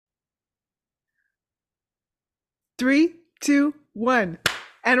3, 2, 1.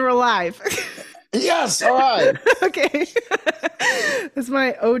 And we're live. Yes, all right. Okay. That's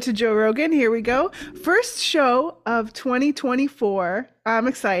my ode to Joe Rogan. Here we go. First show of 2024. I'm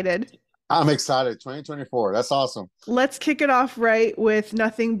excited. I'm excited. 2024. That's awesome. Let's kick it off right with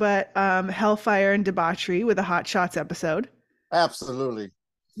nothing but hellfire and debauchery with a Hot Shots episode. Absolutely.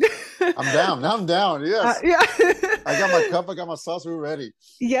 I'm down. Now I'm down. Yes. Yeah. I got my cup. I got my sauce. We're ready.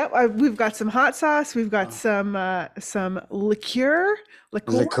 Yep. We've got some hot sauce. We've got some liqueur.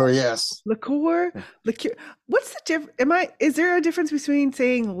 Liquor, yes. Liqueur. What's the difference? Is there a difference between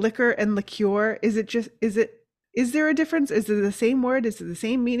saying liquor and liqueur? Is there a difference? Is it the same word? Is it the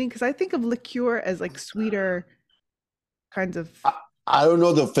same meaning? Because I think of liqueur as like sweeter kinds of. I don't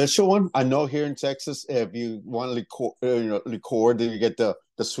know the official one. I know here in Texas, if you want liqueur, then you get the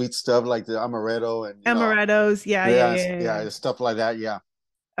sweet stuff like the amaretto and Amarettos. Yeah. stuff like that. Yeah.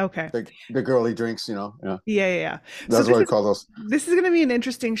 Okay. The girly drinks, Yeah. Yeah. That's what I call those. This is going to be an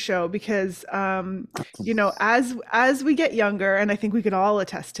interesting show because, as we get younger, and I think we could all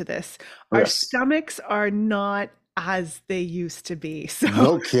attest to this, our stomachs are not as they used to be. So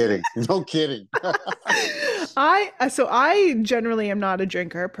no kidding. I generally am not a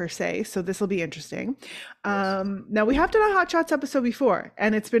drinker per se, so this will be interesting. Now we have done a Hot Shots episode before,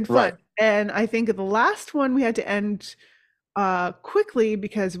 and it's been fun. Right. And I think the last one we had to end quickly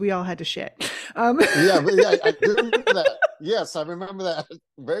because we all had to shit. I do remember that. Yes, I remember that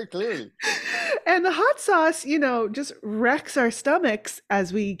very clearly. And the hot sauce, just wrecks our stomachs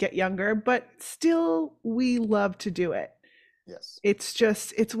as we get younger, but still we love to do it. Yes.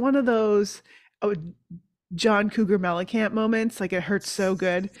 It's one of those John Cougar Mellencamp moments. Like it hurts so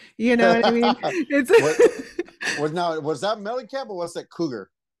good. You know what I mean? Was that Mellencamp or was that Cougar?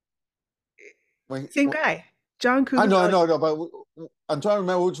 Same guy. John Cougar. I know, but I'm trying to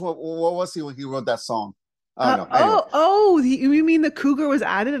remember which one. What was he when he wrote that song? I don't know. Anyway. You mean the Cougar was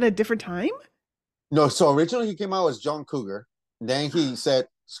added at a different time? No, so originally he came out as John Cougar. Then he said,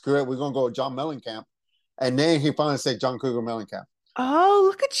 "Screw it, we're gonna go with John Mellencamp," and then he finally said John Cougar Mellencamp. Oh,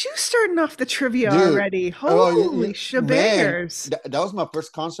 look at you starting off the trivia already! Holy shebangers! That was my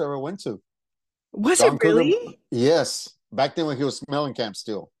first concert I ever went to. Was John it really? Cougar, yes, back then when he was Mellencamp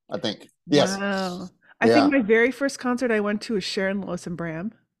still, I think. Yes. Wow. I think my very first concert I went to was Sharon Lois and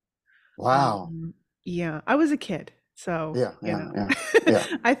Bram. Wow. Yeah, I was a kid, so yeah.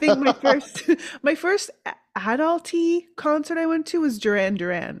 I think my first adult-y concert I went to was Duran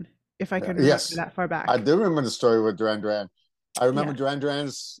Duran, if I can remember that far back. I do remember the story with Duran Duran. I remember Duran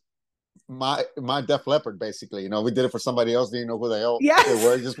Duran's my Def Leppard, basically. We did it for somebody else. Didn't know who the hell they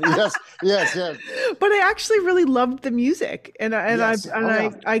were. Yes. But I actually really loved the music, and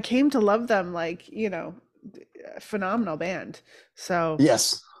I came to love them. Like phenomenal band. So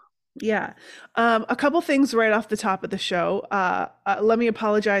yes. Yeah. A couple things right off the top of the show. Let me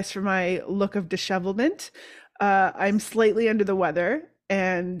apologize for my look of dishevelment. I'm slightly under the weather,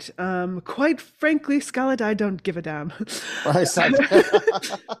 and quite frankly, Scarlett, I don't give a damn.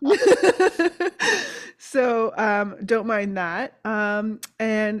 So don't mind that.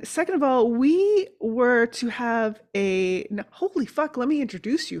 And second of all, we were to have holy fuck, let me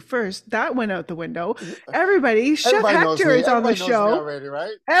introduce you first. That went out the window. Everybody Chef Hector is on the show. Already,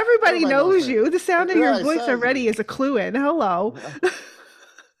 right? Everybody knows you. The sound of your voice already is a clue in. Hello.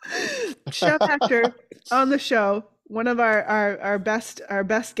 Chef Hector on the show. One of our best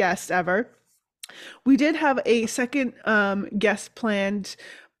guests ever. We did have a second guest planned,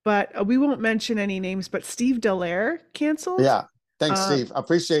 but we won't mention any names. But Steve Dallaire canceled. Yeah, thanks, Steve. I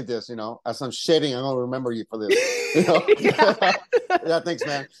appreciate this. As I'm shitting, I'm gonna remember you for this. Yeah, thanks,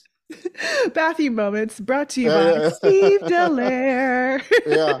 man. Bathroom moments brought to you by Steve Dallaire.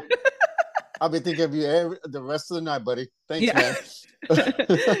 Yeah, I'll be thinking of you the rest of the night, buddy. Thanks, man.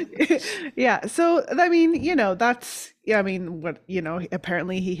 Yeah, so I mean,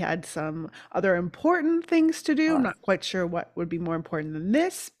 apparently he had some other important things to do. I'm not quite sure what would be more important than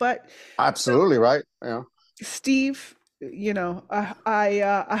this, but absolutely right. Steve,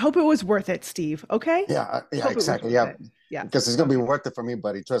 I hope it was worth it, Steve. Okay. Yeah, exactly. Yeah, because it's gonna be worth it for me,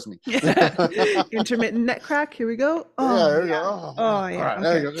 buddy. Trust me. Intermittent neck crack. Here we go. There you go. Oh yeah. Right,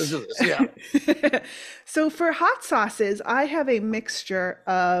 there you go. Let's do this. Yeah. So for hot sauces, I have a mixture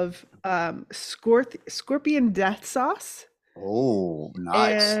of scorpion death sauce. Oh,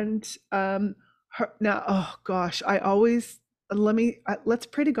 nice. And now, oh gosh, let's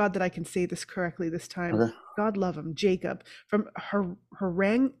pray to God that I can say this correctly this time. Okay. God love him, Jacob from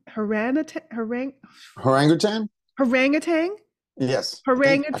Orangutan. Yes.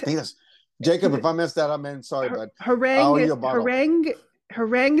 Orangutan. I think that's Jacob. If I messed that up, man, sorry, bud.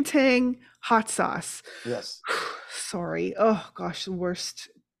 Orangutan hot sauce. Yes. Sorry. Oh gosh, the worst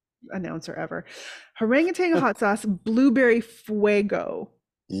announcer ever. Orangutan hot sauce, blueberry fuego.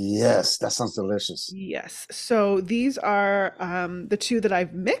 Yes, that sounds delicious. Yes. So these are the two that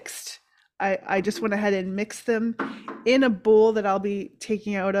I've mixed. I just went ahead and mixed them in a bowl that I'll be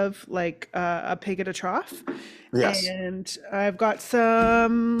taking out of like a pig at a trough. Yes. And I've got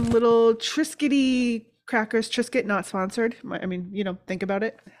some little Triscuity crackers. Triscuit, not sponsored. I mean, think about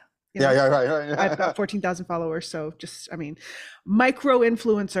it. You Yeah, know, yeah, right, right. I've got 14,000 followers, so just, I mean, micro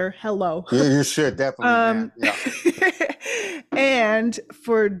influencer. Hello. You should definitely, man. Um, Yeah. and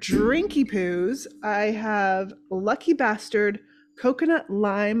for drinky poos, I have Lucky Bastard coconut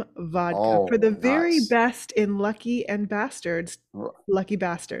lime vodka for Oh, the very nice. best in Lucky and Bastards. Lucky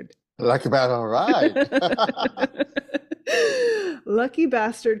Bastard. Like about all right. Lucky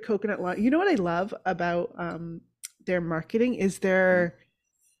Bastard coconut lime. You know what I love about their marketing is their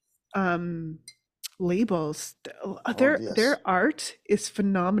um labels. Oh, Their yes. art is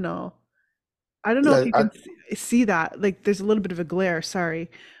phenomenal. I don't know if Yeah, you can see that. Like, there's a little bit of a glare. Sorry.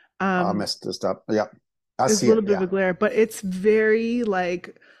 I Um, messed this up. Yeah, I there's a see it. little bit of Yeah, a glare, but it's very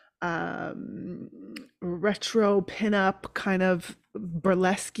like um, retro pinup kind of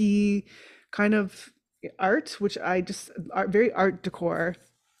burlesque kind of art, which I just very art decor.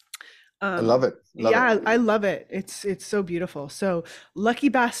 I Um, love it. Love it. yeah, I love it. It's so beautiful. So Lucky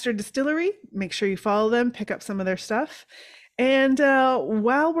Bastard Distillery, make sure you follow them, pick up some of their stuff. And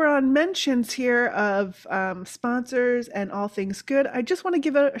while we're on mentions here of sponsors and all things good, I just want to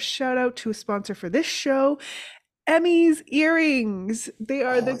give a shout out to a sponsor for this show, Emmy's earrings. They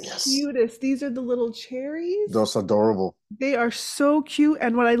are Oh, the yes. cutest. These are the little cherries. Those adorable. They are so cute.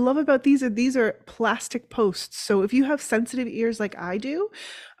 And what I love about these are plastic posts. So if you have sensitive ears like I do,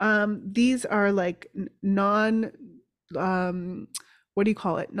 these are like non um what do you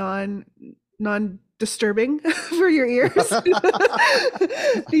call it? Non disturbing for your ears.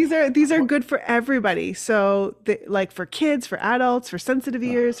 These are good for everybody. So like for kids, for adults, for sensitive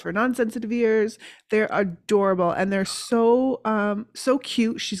ears, for non-sensitive ears, they're adorable and they're so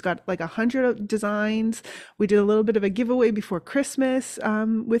cute. She's got like 100 designs. We did a little bit of a giveaway before Christmas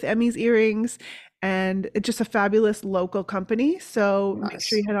with Emmy's earrings, and it's just a fabulous local company. So make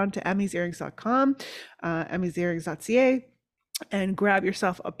sure Nice. you head on to emmysearrings.com, emmysearrings.ca, and grab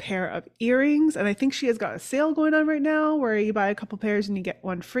yourself a pair of earrings. And I think she has got a sale going on right now where you buy a couple pairs and you get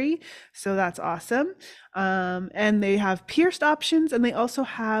one free. So that's awesome. And they have pierced options and they also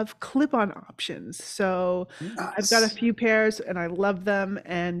have clip-on options. So I've got a Nice. few pairs and I love them.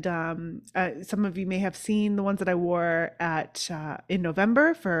 And some of you may have seen the ones that I wore at in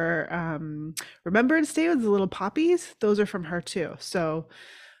November for Remembrance Day with the little poppies. Those are from her too. So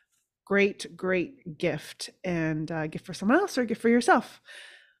great gift, and gift for someone else or gift for yourself.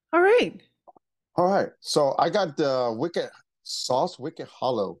 All right. All right. So I got the Wicked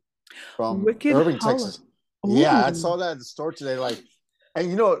Hollow from Wicked Irving, Hollow. Texas. Yeah, I Ooh. saw that at the store today. Like,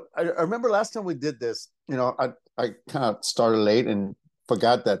 and I remember last time we did this, I kind of started late and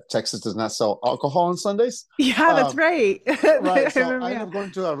forgot that Texas does not sell alcohol on Sundays. Yeah, that's Um, right. right. I So remember, I ended yeah. up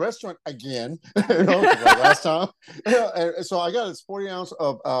going to a restaurant again, like last time. And so I got this 40 ounce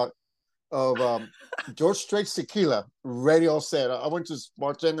of George Strait's tequila ready all set. I went to the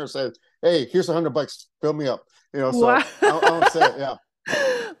bartender and said, "Hey, here's $100. Fill me up." Wow. So I'm set. Yeah,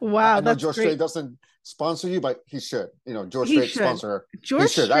 I Wow, know that's George Strait great. doesn't sponsor you, but he should. George He Strait should. sponsor her. He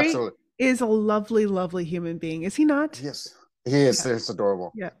George should Strait absolutely. is a lovely human being, is he not? Yes, he is. Yeah. It's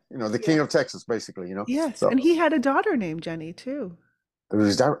adorable. Yeah. The Yeah. king of Texas, basically. Yes, So and he had a daughter named Jenny too.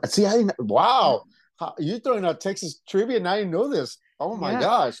 see, Yeah. wow, you throwing out Texas trivia and I didn't know this. Oh my Yeah.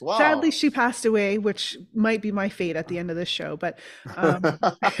 gosh, Sadly, wow. she passed away, which might be my fate at the end of this show, but um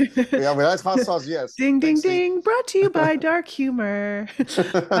Yeah, but that's hot sauce. Yes, ding, ding, thanks, Steve. ding. Brought to you by Dark Humor.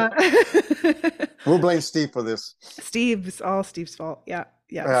 Uh, We'll blame Steve for this. Steve's all Steve's fault. Yeah.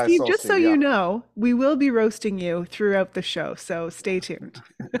 Yeah. I Steve, saw just so Steve. you Yeah. know, we will be roasting you throughout the show. So stay tuned.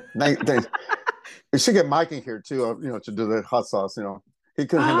 Thanks. We should get Mike in here too. To do the hot sauce. He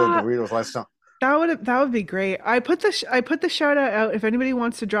couldn't handle the Ah, Doritos last time. that would be great. I put the shout out if anybody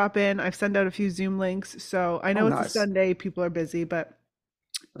wants to drop in. I've sent out a few Zoom links. So I Oh, know it's a nice. Sunday, people are busy, but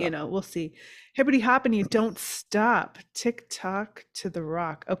Yeah. we'll see. Hippity hoppity, don't stop. Tick tock to the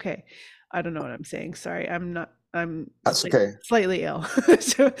rock. Okay. I don't know what I'm saying. Sorry. I'm That's okay. slightly ill.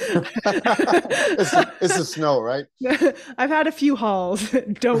 So It's the snow, right? I've had a few hauls.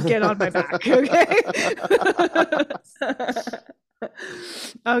 Don't get on my back. Okay.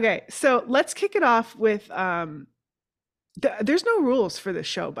 Okay. So let's kick it off with there's no rules for this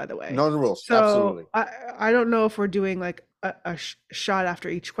show, by the way. No rules. So Absolutely. I don't know if we're doing like shot after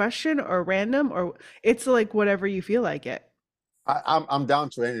each question or random, or it's like whatever you feel like it? I'm down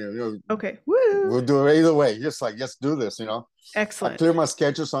to any. Okay. Woo. We'll do it either way. Just like let's do this. I Excellent. clear my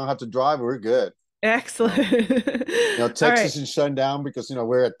schedule so I don't have to drive. We're good. You Excellent. know, All right. Texas is shut down because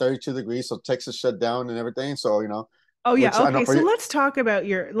we're at 32 degrees, so Texas shut down and everything. So Oh which yeah. I know Okay. for So you. let's talk about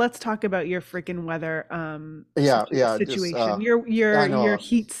your freaking weather Yeah, yeah. Just situation. Your I your your know.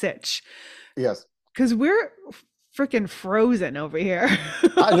 heat sitch. Yes, Because we're freaking frozen over here.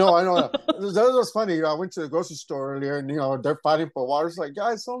 I know. I know. That was funny. I went to the grocery store earlier, and they're fighting for water. It's like,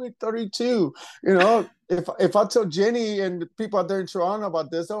 guys, it's only 32. If I tell Jenny and the people out there in Toronto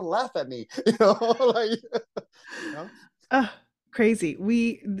about this, they'll laugh at me. Like you know. uh, Crazy.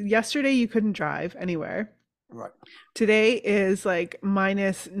 We yesterday you couldn't drive anywhere. Right. Today is like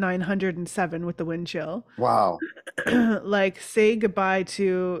minus 907 with the wind chill. Wow. Like, say goodbye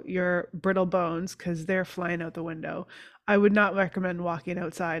to your brittle bones because they're flying out the window. I would not recommend walking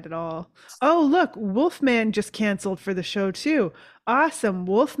outside at all. Oh, look, Wolfman just canceled for the show too. Awesome.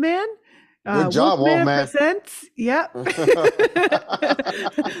 Wolfman? Good job, Wolfman Wolfman. presents. Yep.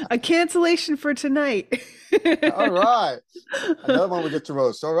 A cancellation for tonight. All right. Another one we get to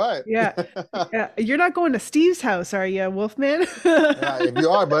roast. All right. Yeah. Yeah. You're not going to Steve's house, are you, Wolfman? Yeah, if you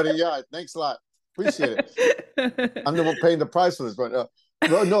are, buddy, yeah, thanks a lot. Appreciate it. I'm the one paying the price for this, but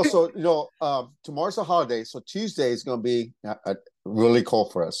no. So tomorrow's a holiday, so Tuesday is going to be really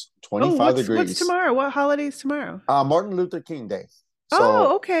cold for us. Oh, 25 what's degrees. tomorrow? What holiday's tomorrow? Martin Luther King Day. Oh,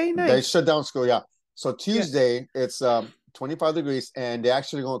 So okay, they nice. shut down school. Yeah. So Yeah. Tuesday it's 25 degrees, and they're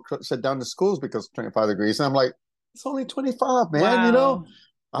actually going to shut down the schools because it's 25 degrees. And I'm like, it's only 25, man. Wow.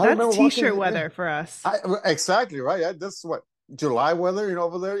 I That's remember t-shirt walking. weather for us. Exactly right. Yeah, that's what July weather,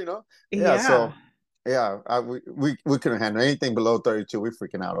 over there. Yeah. Yeah, So yeah, we couldn't handle anything below 32. We're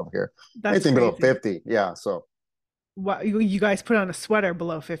freaking out over here. that's Anything below crazy. 50. Yeah. So Wow, you guys put on a sweater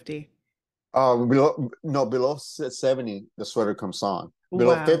below 50. below no below 70, the sweater comes on.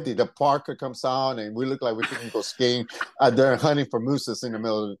 Below Wow. 50, the parka comes on, and we look like we can go skiing. They're hunting for mooses in the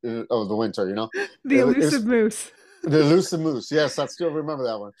middle of the winter. The elusive It's moose. the elusive moose. Yes, I still remember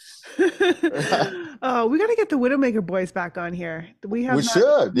that one. Oh, we got to get the Widowmaker boys back on here. We have We not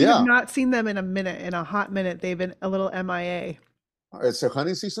should. we have Yeah. not seen them in a minute, in a hot minute. They've been a little MIA. It's a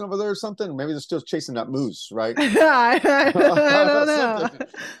hunting season over there or something. Maybe they're still chasing that moose, right? I don't know. Something.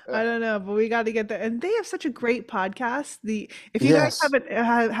 I don't know, but we got to get there. And they have such a great podcast. If you guys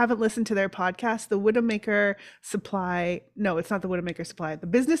Yes. haven't listened to their podcast, the Widowmaker Supply. No, it's not the Widowmaker Supply. The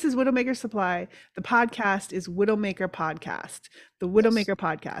business is Widowmaker Supply. The podcast is Widowmaker Podcast. The Yes. Widowmaker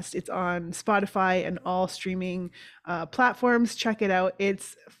Podcast. It's on Spotify and all streaming platforms. Check it out.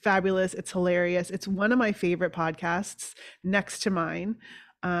 It's fabulous. It's hilarious. It's one of my favorite podcasts next to mine.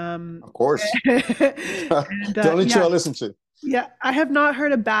 Of course. And The only two yeah, I listen to. yeah, I have not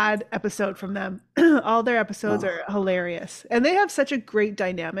heard a bad episode from them. All their episodes Oh, are hilarious. And they have such a great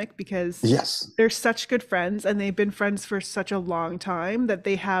dynamic because yes. they're such good friends and they've been friends for such a long time that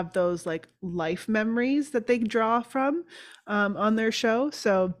they have those like life memories that they draw from on their show.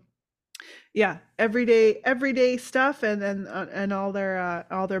 So yeah, everyday stuff, and then and all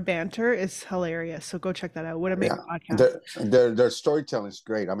their banter is hilarious. So go check that out. What a Yeah. maker podcast. Their storytelling is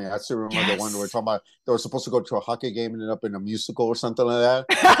great. I mean, I still remember the one where we're Yes. talking about they were supposed to go to a hockey game and ended up in a musical or something like that.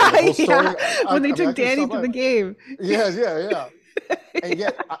 And the whole story, Yeah, when they I mean, I took couldn't Danny stop to the laughing. game. Yes, yeah, yeah. And Yeah.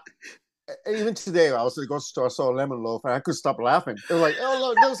 yet, even today, I was at the grocery store, I saw a lemon loaf, and I couldn't stop laughing. It was like, oh,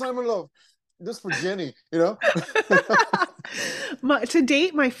 look, there's lemon loaf. This for Jenny. To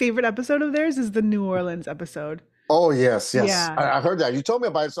date, my favorite episode of theirs is the New Orleans episode. Oh yes, yes. Yeah, I heard that. You told me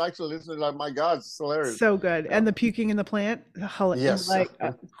about it, so I actually listened. Like, my God, it's hilarious. so good. Yeah. And the puking in the plant, Yes. like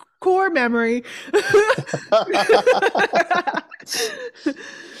core memory.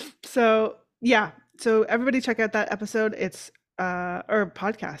 So yeah, so everybody check out that episode. It's or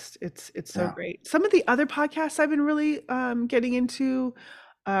podcast. It's so Yeah. great. Some of the other podcasts I've been really getting into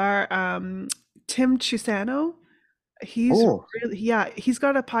are Tim Chisano. He's Oh, really, yeah, he's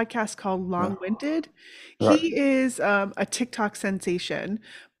got a podcast called yeah. Long Winded. Right. He is a TikTok sensation,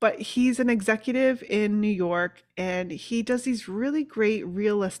 but he's an executive in New York and he does these really great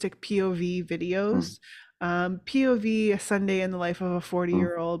realistic POV Mm, videos. POV, a Sunday in the life of a mm,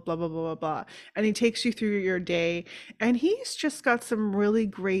 40-year-old, blah, blah, blah, blah, blah. And he takes you through your day. And he's just got some really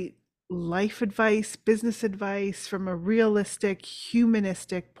great life advice, business advice from a realistic,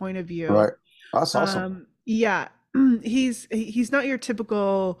 humanistic point of view. right. That's awesome. Yeah, he's not your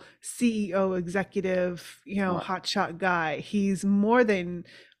typical CEO executive, Right. hotshot guy. He's more than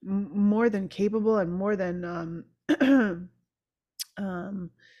capable and more than um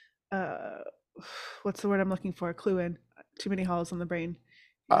uh what's the word I'm looking for? Clue in. too many halls on the brain.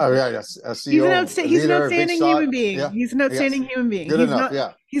 Yeah. Oh yeah, yes, a CEO, He's an leader, big outstanding shot. human being. Yeah, He's an yes, outstanding human being. good enough.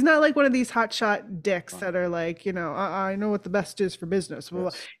 Yeah, He's not like one of these hotshot dicks uh, that are like, I know what the best is for business. Blah, blah.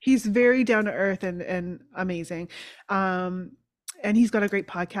 yes, He's very down to earth and amazing. Um, and he's got a great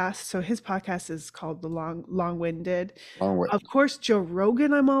podcast. So his podcast is called The Long-Winded. long way. Of course, Joe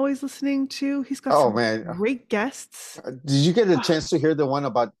Rogan, I'm always listening to. He's got Oh some man, great guests. did you get a chance to hear the one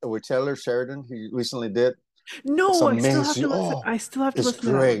about with Taylor Sheridan? He recently did. It's No, I still have amazing. to listen. Oh, I still have to it's listen to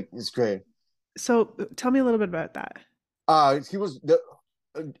that one. great. It's great. So tell me a little bit about that. He was the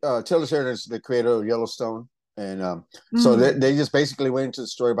Taylor Sheridan is the creator of Yellowstone, and so Mm. they just basically went into the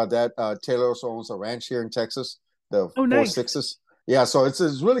story about that. Taylor also owns a ranch here in Texas, the Oh, Four nice. Sixes. Yeah, so it's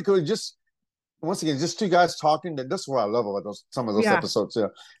really cool. Just once again, just two guys talking. That's what I love about those some of those Yeah. episodes.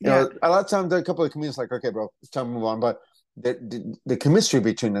 Yeah. A lot of times there are a couple of comedians like, okay, bro, it's time to move on. But the chemistry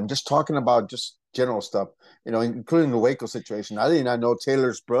between them, just talking about just general stuff, including the Waco situation. I did not know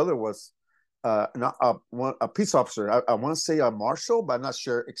Taylor's brother was not a peace officer. I want to say a marshal, but I'm not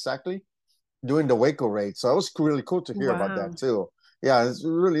sure exactly during the Waco raid. So it was really cool to hear about that Wow. too. Yeah, it's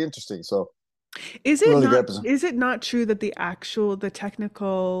really interesting. So really good episode. Is it not true that the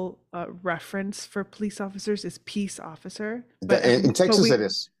technical reference for police officers is peace officer, In Texas, it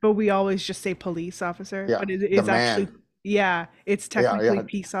is. but we always just say police officer, Yeah, but it the is actually, man. yeah, it's Yeah, technically yeah.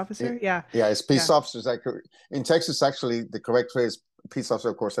 peace officer. Yeah, Yeah. yeah, it's Yeah. peace officers. Like in Texas, actually, the correct phrase peace officer.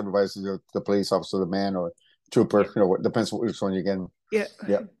 Of course, everybody's the police officer, the man, or trooper. Yeah. It depends which one you're getting. Yeah.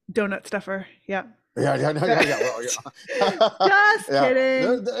 Yeah, Donut stuffer. Yeah. yeah, no, yeah, yeah. Well, yeah, Just yeah,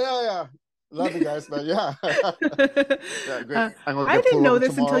 kidding. yeah, yeah. Love you guys, but yeah, yeah, great. I'm gonna I get didn't pulled know over this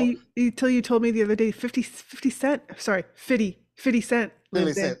until tomorrow. you told me the other day 50 Cent, sorry, 50 Cent Really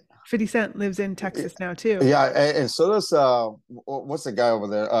lives in said, 50 Cent lives in Texas now too. yeah, and so does what's the guy over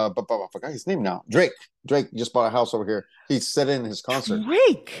there? But I forgot his name now. Drake. Drake just bought a house over here. He set in his concert.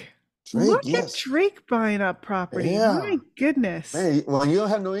 Drake. Drake, Look at yes, Drake buying up property. yeah. My goodness. Man, when you don't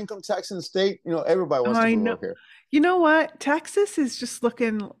have no income tax in the state, everybody wants to I move know. over here. You know what? Texas is just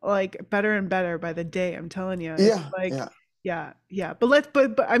looking like better and better by the day. I'm telling you. It's Yeah, like, yeah, yeah, yeah.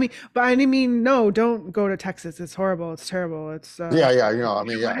 But I mean, no, don't go to Texas. It's horrible. It's terrible. yeah, yeah. I We mean, don't want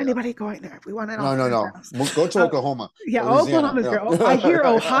yeah, yeah. anybody going there. We want it all No, no, no. farmhouse. Go to Uh, Oklahoma yeah, or Louisiana. Oklahoma's great. Oh, I hear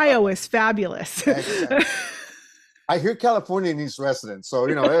Ohio is fabulous. Exactly. I hear California needs residents, so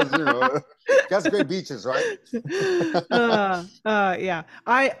got great beaches, right? Yeah.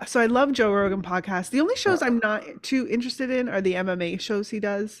 I love Joe Rogan podcast. The only Yeah, shows I'm not too interested in are the MMA shows he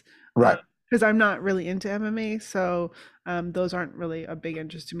does. right, Because I'm not really into MMA, so those aren't really a big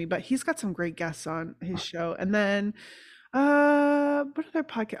interest to me. But he's got some great guests on his show. And then what other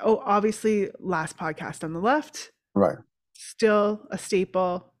podcast? Oh, obviously Last Podcast on the Left, right. still a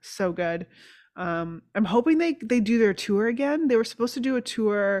staple, so good. I'm hoping they do their tour again. They were supposed to do a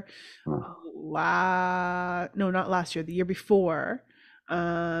tour no, not last year, the year before.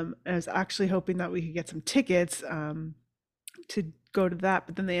 I was actually hoping that we could get some tickets to go to that,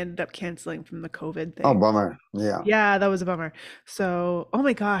 but then they ended up canceling from the COVID Oh, thing. bummer. Yeah, Yeah, that was a bummer. So, oh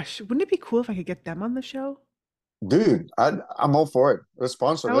my gosh, wouldn't it be cool if I could get them on the show? dude, I'm all for it. Let's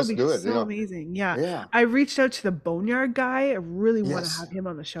sponsor. That would Let's be do it. so amazing. Yeah. Yeah. I reached out to the Boneyard guy. I really want to Yes. have him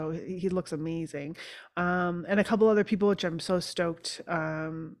on the show. He looks amazing. And a couple other people, which I'm so stoked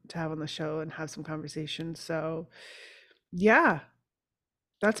to have on the show and have some conversations. So, yeah,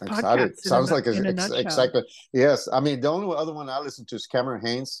 that's Excited. podcasts Sounds like in a nutshell. exactly. Yes. I mean, the only other one I listen to is Cameron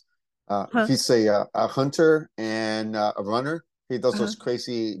Haynes. Huh? He's a hunter and a runner. He does Uh-huh. those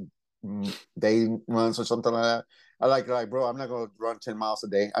crazy day runs or something like that. I like, bro, I'm not going to run 10 miles a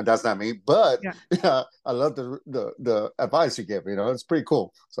day. And that's not me. But Yeah. yeah, I love the advice you give. It's pretty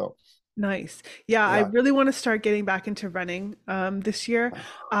cool. So, Nice. Yeah, I yeah. really want to start getting back into running this year.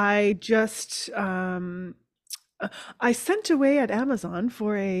 I just I sent away at Amazon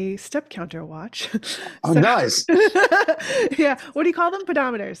for a step counter watch. Oh, So nice. yeah, what do you call them?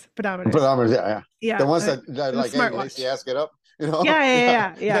 Pedometers. Pedometers. Yeah, yeah. The Yeah, ones that a like, hey, lazy smartwatch. ass, get up. Yeah, yeah, Yeah,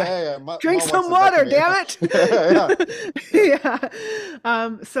 yeah, yeah. yeah, yeah. Drink Mom wants some to that to water, me. damn Yeah, it.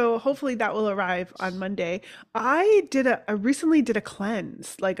 Yeah. So hopefully that will arrive on Monday. I recently did a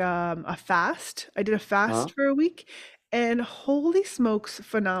cleanse, like a fast. I did a huh? fast for a week, and holy smokes,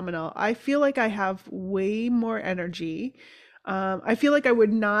 phenomenal. I feel like I have way more energy. I feel like I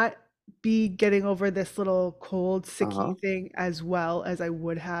would not be getting over this little cold, Uh-huh. sicky thing as well as I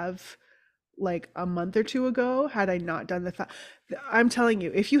would have like a month or two ago had I not done the fast. I'm telling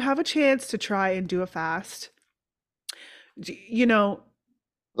you, if you have a chance to try and do a fast, you know,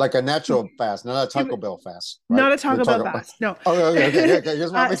 Like a natural fast, not a Give Taco it, Bell fast, right? not a We're Taco Bell talking about. fast. No. Okay, okay, okay, okay.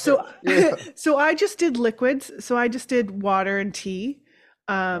 Just want to make sure. So Yeah. so I just did liquids. So I just did water and tea,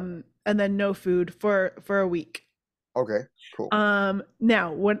 Yeah. and then no food for a week. Okay. Cool.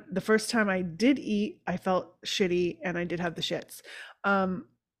 Now when the first time I did eat, I felt shitty and I did have the shits. Um,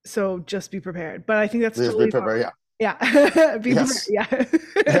 so just be prepared. But I think that's Please be totally prepared. Yeah. yeah. Be prepared. Yes. Yeah.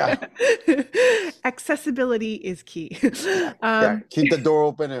 Yeah. Accessibility is key. Yeah. Yeah. Um, Keep the door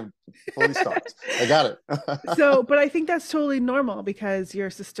open and fully stocked. I got it. so, but I think that's totally normal because your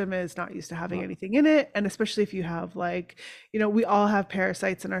system is not used to having Uh, anything in it. And especially if you have like, we all have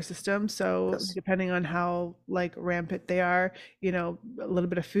parasites in our system. So yes. depending on how like rampant they are, a little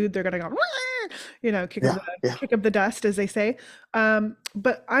bit of food, they're gonna go, Yeah. Yeah. kick up the dust, as they say.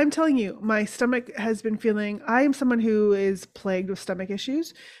 But I'm telling you, my stomach has been feeling, I am someone who is plagued with stomach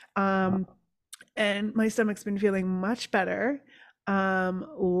issues. Uh, Um, and my stomach's been feeling much better.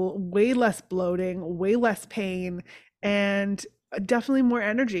 Way less bloating, way less pain, and definitely more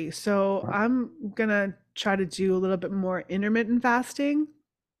energy. So uh, I'm gonna try to do a little bit more intermittent fasting.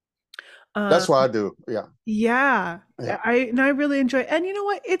 that's Um, what I do. Yeah. yeah, Yeah. I really enjoy, and you know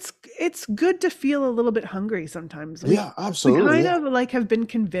what? It's good to feel a little bit hungry sometimes. Yeah. We Absolutely. kind Yeah. of like have been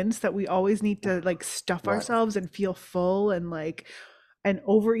convinced that we always need to like stuff Right. ourselves and feel full and like and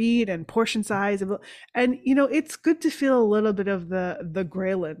overeat and portion size and it's good to feel a little bit of the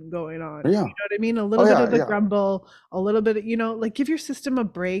ghrelin going on. You Yeah. know what I mean? A Oh little bit yeah. of the Yeah. grumble, a little bit, like give your system a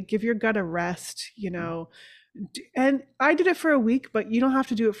break, give your gut a rest, and I did it for a week, but you don't have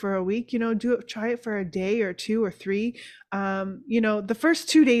to do it for a week. Try it for a day or two or three. The first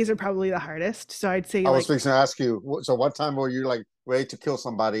 2 days are probably the hardest. So I'd say I was like, fixing to ask you. So what time were you like ready to kill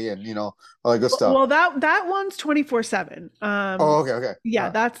somebody and all that good stuff? well, that one's 24/7. Oh, okay. Okay. Yeah,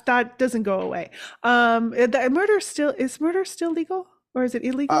 that doesn't go away. Is murder still legal, or is it Uh,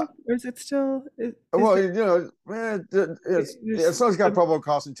 illegal, or is it still is well, there man, there's someone's got a, probable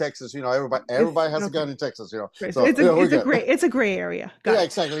cause in Texas. Everybody, it's everybody has a gun okay. in Texas. Right. So So we're it's a good. gray area. Got Yeah, it.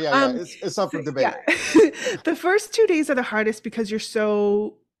 exactly. Yeah, yeah. Um, It's up so, for debate. yeah. The first 2 days are the hardest because you're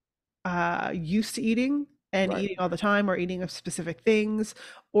so used to eating and Right. eating all the time or eating of specific things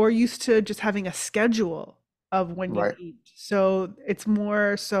or used to just having a schedule of when you Right. eat. So it's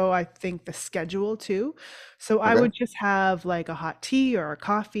more so I think the schedule too. So I Okay. would just have like a hot tea or a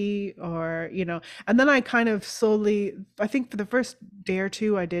coffee or, and then I kind of slowly, I think for the first day or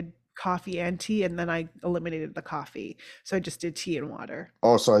two I did coffee and tea and then I eliminated the coffee. So I just did tea and water.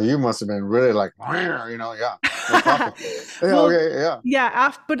 Oh, so you must have been really like, yeah, no coffee. Yeah. Well, Okay. Yeah.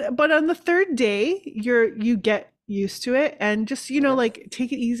 yeah, but on the third day, you get used to it and just, Okay. like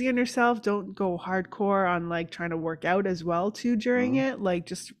take it easy on yourself. Don't go hardcore on like trying to work out as well too during Mhm. it. Like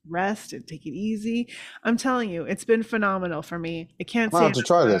just rest and take it easy. I'm telling you, it's been phenomenal for me. I I'm can't gonna say have to enough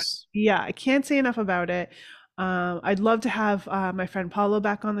try about it. this. Yeah, I can't say enough about it. I'd love to have my friend Paulo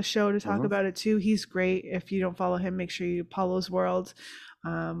back on the show to talk Hmm. about it too. He's great. If you don't follow him, make sure you Paulo's World,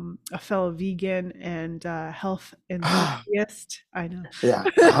 a fellow vegan and health enthusiast. I know. Yeah,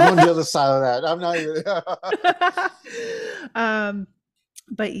 I'm on the other side of that. I'm not even. um,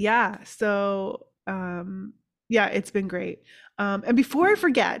 but yeah, so yeah, it's been great. And before I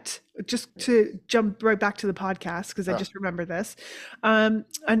forget, just to jump right back to the podcast, because I Yeah. just remember this, and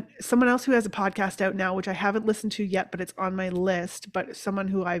someone else who has a podcast out now, which I haven't listened to yet, but it's on my list, but someone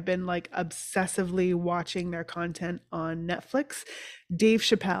who I've been like obsessively watching their content on Netflix, Dave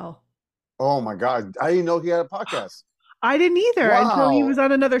Chappelle. Oh my God, I didn't know he had a podcast. I didn't either until he was Wow.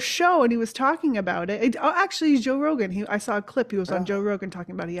 on another show and he was talking about it. Oh, actually, Joe Rogan. I saw a clip. He was on Yeah. Joe Rogan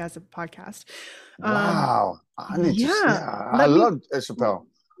talking about he has a podcast. Um, Wow. I need to. yeah, Yeah, I let me love Chappelle.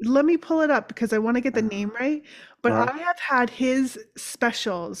 let me pull it up because I want to get the Uh, name right. But Right. I have had his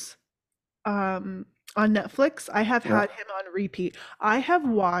specials on Netflix. I have Yeah. had him on repeat. I have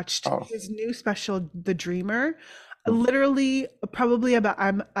watched Oh. his new special, The Dreamer, Mm. literally probably about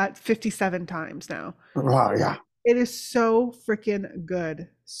I'm at 57 times now. Wow. Yeah. It is so freaking good.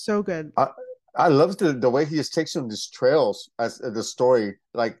 So good. I I love the way he just takes you on these trails as the story,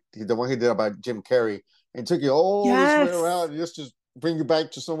 like the one he did about Jim Carrey, and took you all this way Yes. around just to bring you back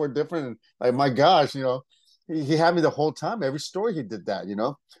to somewhere different. And like, my gosh, he had me the whole time. Every story he did that,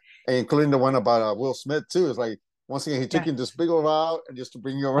 and including the one about Will Smith too. It's like once again he took Yeah. you this big old route and just to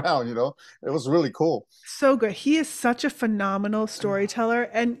bring you around. It was really cool. So good. He is such a phenomenal storyteller.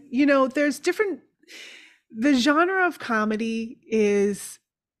 And, there's different, the genre of comedy is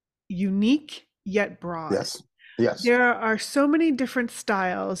unique yet broad. Yes, yes, There are so many different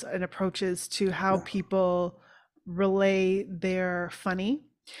styles and approaches to how yeah, people relay their funny.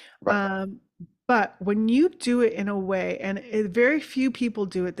 right. Um, But when you do it in a way, and very few people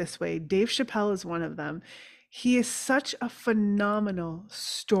do it this way, Dave Chappelle is one of them. He is such a phenomenal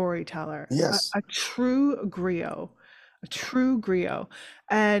storyteller, Yes. a true griot, a true griot.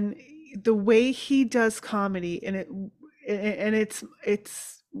 And the way he does comedy, and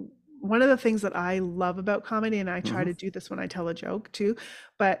it's one of the things that I love about comedy, and I try Hmm. to do this when I tell a joke too,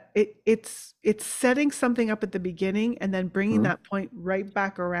 but it's setting something up at the beginning and then bringing Hmm. that point right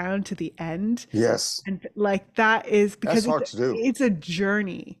back around to the end. Yes. And like that is That's because hard to do. it's a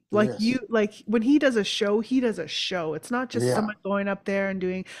journey. Like you Yes. like when he does a show, he does a show. It's not just Yeah. someone going up there and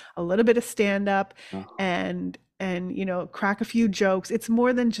doing a little bit of stand up Uh, and crack a few jokes. It's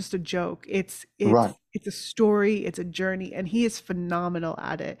more than just a joke. right. It's a story, it's a journey, and he is phenomenal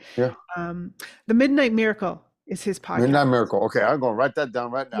at it. Yeah. Um, The Midnight Miracle is his podcast. Midnight Miracle. Okay, I'm going to write that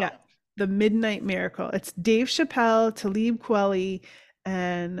down right Yeah, now. The Midnight Miracle. It's Dave Chappelle, Talib Kweli,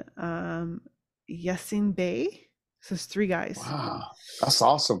 and Yassine Bey. So it's three guys. Wow, that's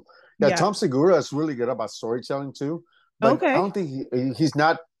awesome. Yeah, Yeah. Tom Segura is really good about storytelling too, but I Okay. don't think he's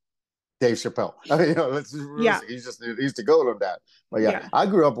not Dave Chappelle. I mean, let's be Yeah. realistic. He's the goat on that. But yeah, Yeah. I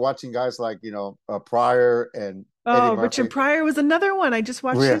grew up watching guys like Pryor and Eddie Oh, Richard Murphy. Pryor was another one. I just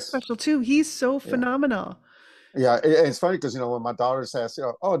watched his Yes, special too. He's so yeah, phenomenal. yeah. It's funny because when my daughter says,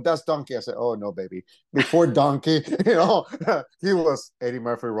 "Oh, that's Donkey," I said, "Oh no, baby." Before Donkey, he was Eddie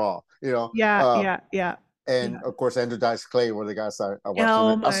Murphy raw. Yeah, yeah, yeah, And yeah. of course Andrew Dice Clay were the guys I watched.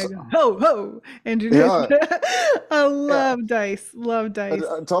 Oh my God. Ho, ho. Andrew Dice. Yeah, I yeah. love Dice. Love Dice.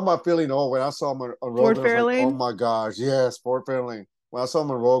 Talking about feeling old, when I saw him on Ford Rogan, I was like, oh Fairlane. my gosh, yes, Fort Fairlane. When I saw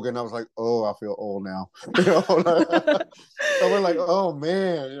him on Rogan, I was like, oh, I feel old now. I went like, oh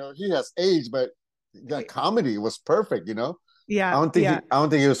man, he has age, but that comedy was perfect. Yeah, yeah. I don't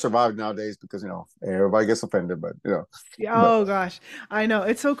think he would survive nowadays because everybody gets offended, but Yeah, but oh gosh. I know.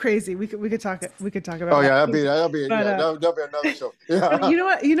 It's so crazy. We could talk about oh that yeah, too. But that'll be another show. but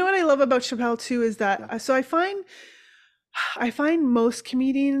Yeah, you know what I love about Chappelle too is that yeah, so I find most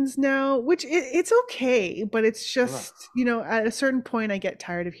comedians now, which it's okay, but it's right, just, at a certain point I get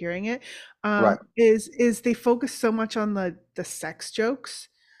tired of hearing it. right, Is they focus so much on the sex jokes.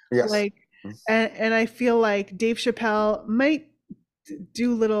 yes, Like and I feel like Dave Chappelle might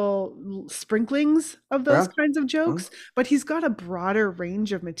do little sprinklings of those yeah, kinds of mm, jokes, but he's got a broader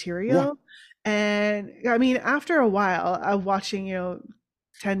range of yeah, material. And I mean, after a while of watching,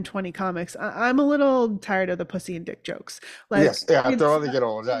 10, 20 comics, I'm a little tired of the pussy and dick jokes. Like yes, yeah. After it's all they get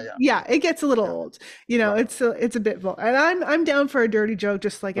old, yeah, yeah, yeah, it gets a little yeah, old. right, It's a bit and I'm down for a dirty joke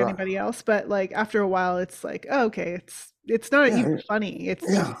just like right, anybody else, but like after a while it's like, oh, okay, it's not even yeah, funny.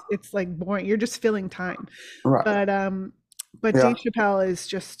 yeah, It's like boring. You're just filling time. right, But Dave yeah. Chappelle is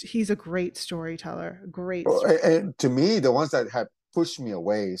just he's a great storyteller. Great Well, story. and to me, the ones that had pushed me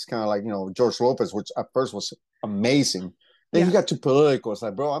away is kind of like George Lopez, which at first was amazing. Then he Yeah. got too political. It's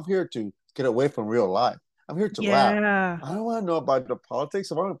like, bro, I'm here to get away from real life. I'm here to laugh. Yeah. I don't want to know about the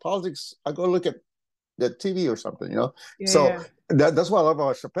politics. If I want politics, I go look at the TV or something. Yeah, So yeah. that's what I love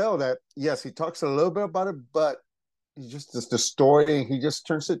about Chappelle. That yes, he talks a little bit about it, but he just the story. He just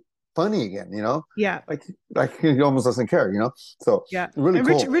turns it funny again. Yeah. Like like he almost doesn't care. So Yeah. really And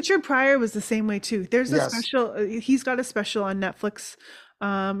Richard cool. Richard Pryor was the same way too. There's a Yes. special he's got a special on Netflix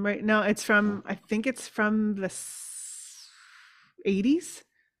right now. It's from I think it's from the 80s.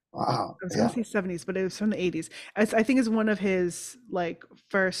 Wow. I was going Yeah. to say 70s, but it was from the 80s. I think it's one of his like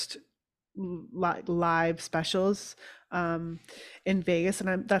first live specials um in Vegas,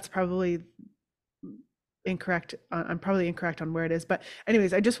 and that's probably incorrect. I'm probably incorrect on where it is, but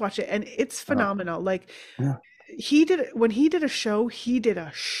anyways, I just watched it and it's Uh, phenomenal. Like yeah. when he did a show, he did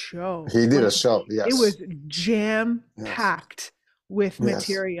a show. He did Like a show. it was Yes. jam Yes. packed with Yes.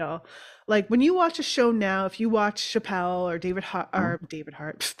 material. Like when you watch a show now, if you watch Chappelle or Mhm. David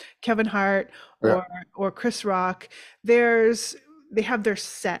Hart, Kevin Hart Yeah. or Chris Rock, they have their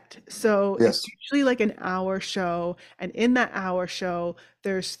set. So it's Yes. usually like an hour show, and in that hour show,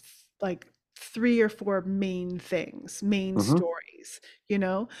 there's like three or four main things, main Hmm. stories, you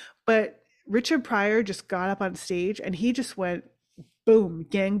know? But Richard Pryor just got up on stage and he just went boom,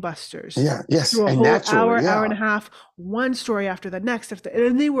 gangbusters Yeah. Yes. through a And whole naturally. hour and Yeah. a half, one story after the next,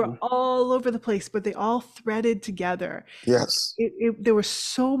 and they were Mhm. all over the place, but they all threaded together. Yes. There was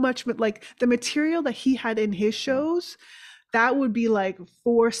so much, like the material that he had in his Yeah. shows, that would be like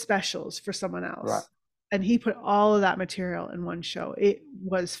four specials for someone Right. else. And he put all of that material in one show. It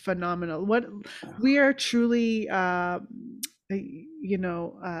was phenomenal. What we are truly, you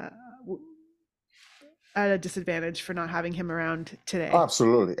know, at a disadvantage for not having him around Oh, today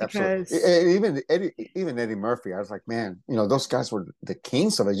absolutely. Absolutely. because And even Eddie Murphy, I was like, man, those guys were the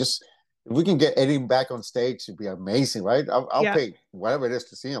kings of it. Just If we can get Eddie back on stage, it'd be amazing, right? I'll Yeah. pay whatever it is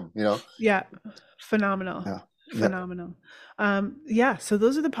to see him. Yeah. Phenomenal. Yeah, yeah, Phenomenal. Yeah, so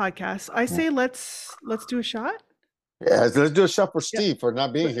those are the podcasts. I yeah. say let's do a shot. Yeah, let's do a shot for Yeah. Steve for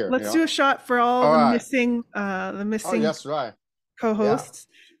not being here. Let's do a shot for all All right. the Oh, missing yes, right. Yeah. co-hosts.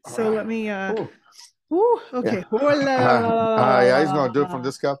 All So right. let me Ooh, yeah. okay. Oh, la, la, la, la, Yeah, he's gonna do it from la.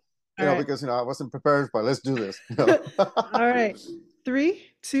 this cup, All right. because I wasn't prepared, but let's do this. All right. Three,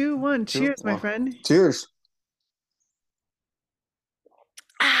 two, one. Two, Cheers, my one. friend. Cheers.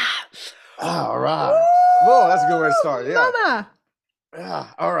 Ah. All right. Whoa, that's a good way to start. Woo! Yeah. Mama. Yeah.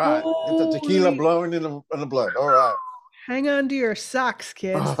 All right. Get the tequila Holy. blowing in the blood. All right. Hang on to your socks,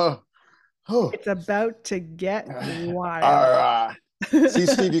 kids. Oh. It's about to get All wild. right. See,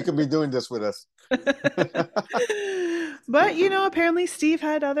 Steve, you could be doing this with us. But apparently Steve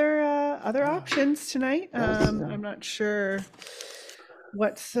had other options tonight. I'm not sure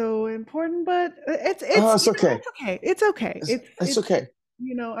what's so important, but It's okay. it's okay. It's okay. It's okay.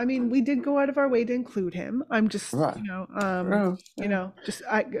 I mean, we did go out of our way to include him. I'm just, Right. just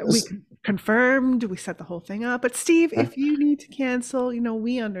we confirmed, we set the whole thing up. But Steve, if you need to cancel,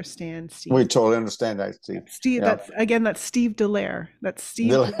 we understand, Steve. We totally understand that, Steve. Steve, Yeah. that's Steve Delaire. That's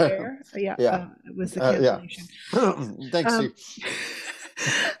Steve Delaire. Yeah, Yeah. it was the cancellation. Yeah. Thanks, Steve.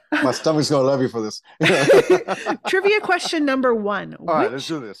 My stomach's gonna love you for this. Trivia question number 1. All right, let's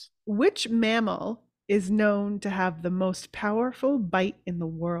do this. Which mammal is known to have the most powerful bite in the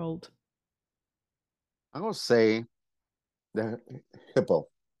world? I'm gonna say the hippo.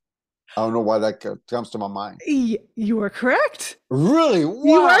 I don't know why that comes to my mind. You are correct. Really? Wow.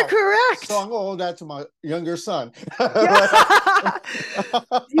 You are correct. So I'm gonna owe that to my younger son.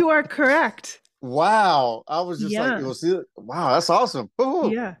 You are correct. Wow. I was just like, wow, that's awesome.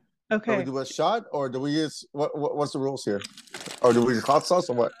 Woo-hoo. Yeah. Okay. Do we do a shot, or do we use what's the rules here? Or do we use hot sauce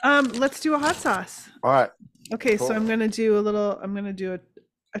or what? Let's do a hot sauce. All right. Okay, cool. So I'm gonna do a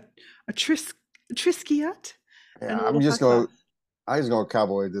Triscuit. Yeah, I'm just gonna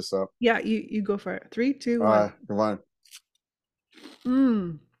cowboy this up. Yeah, you go for it. 3, 2, 1. All right, come on.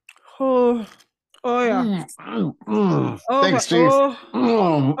 Oh yeah. Oh, thanks, Steve.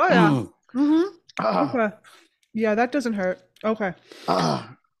 Oh yeah. Okay. Yeah, that doesn't hurt. Okay.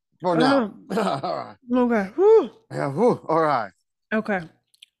 For now. Okay. Whew. Yeah. Whew. All right. Okay.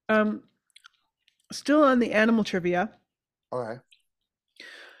 Still on the animal trivia. All right.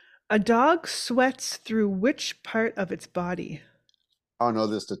 A dog sweats through which part of its body? Oh no,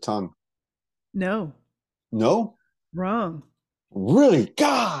 this is the tongue. No. No? Wrong. Really?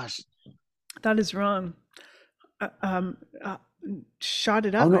 Gosh. That is wrong. Shot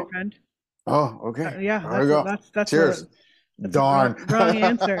it up, my friend. Oh, okay. Yeah, there we go. That's cheers. Darn. Wrong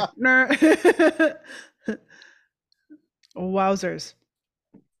answer. Wowzers.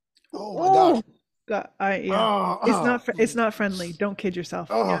 Oh my God. It's not friendly. Don't kid yourself.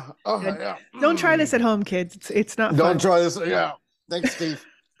 Yeah. Don't try this at home, kids. It's not fun. Don't try this. Yeah. Thanks, Steve.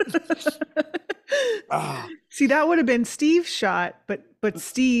 See, that would have been Steve's shot, but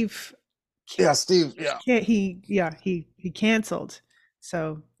Steve. Yeah, Steve. Yeah. He canceled.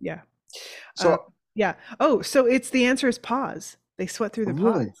 So yeah. So yeah. Oh, so the answer is pause. They sweat through the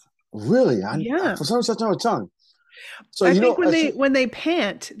pause. Really? Yeah. For some reason, that's not a tongue. So I think when they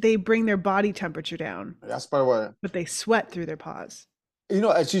pant, they bring their body temperature down. That's probably what. But they sweat through their pause.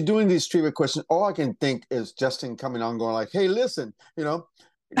 As you're doing these trivia questions, all I can think is Justin coming on, going like, "Hey, listen,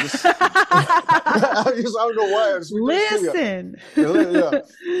 just, I don't know why. Listen.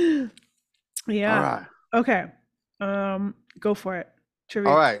 Yeah. All right. Okay. Go for it.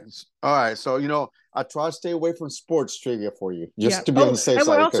 Trivia. All right. So I try to stay away from sports trivia for you, just to be on the safe side. And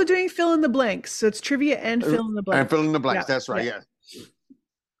we're also doing fill in the blanks, so it's trivia and fill in the blanks. And fill in the blanks. That's right. Yeah.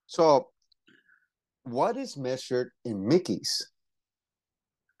 So, what is measured in Mickeys?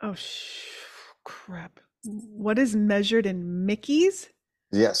 Oh crap! What is measured in Mickeys?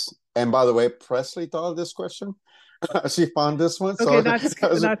 Yes. And by the way, Presley thought of this question. She found this one. Okay,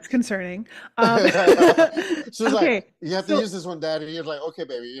 that's concerning. She's like, you have to use this one, Daddy. You're like, okay,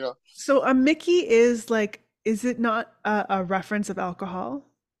 baby, So a Mickey is it not a reference of alcohol?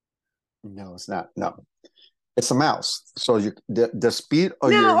 No, it's not. No, it's a mouse. So the speed of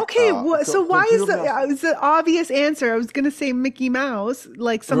so why is the obvious answer? I was gonna say Mickey Mouse,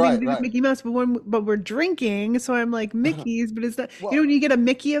 like something to do with Mickey Mouse, but we're drinking, so I'm like Mickey's, but it's not. When you get a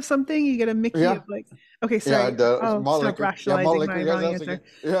Mickey of something, you get a Mickey of like. Okay, sorry. Stop rationalizing my wrong answer.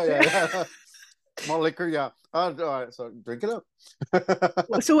 Yeah. Malt liquor, yeah. All right, so drink it up.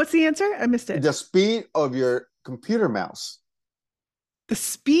 So what's the answer? I missed it. The speed of your computer mouse. The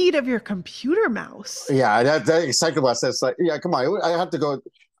speed of your computer mouse? Yeah, that's exactly what I said. It's like, yeah, come on. I have to go.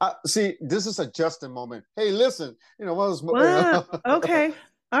 See, this is a Justin moment. Hey, listen, one of Wow. those. Okay.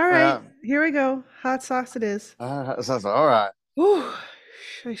 All right. Yeah. Here we go. Hot sauce it is. All right. Whew.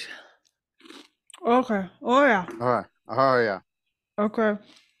 Sheesh. Okay. Oh yeah. All right. Oh yeah. Okay.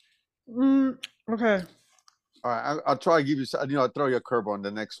 Mm, okay. All right. I'll try to give you. I'll throw you a curve on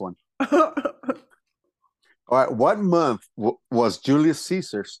the next one. All right. What month was Julius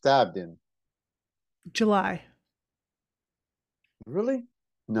Caesar stabbed in? July. Really?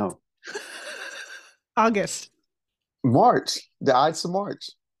 No. August. March. The Ides of March.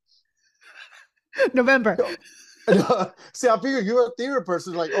 November. See, I figured you're a theater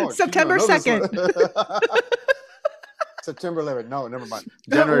person. Like, oh, she's gonna September know this one. 2nd. September 11th. No, never mind.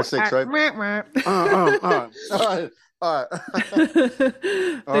 January 6th, right? All right. All right. All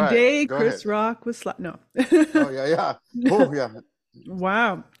The right. day Go ahead. Chris Rock was no. Oh yeah, yeah. Oh yeah.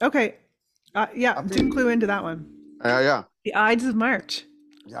 Wow. Okay. Yeah, didn't clue into that one. Yeah. The Ides of March.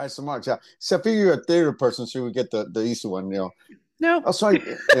 Yeah, so much. Yeah. So I figure you're a theater person, so we get the easy one, No. Oh, sorry.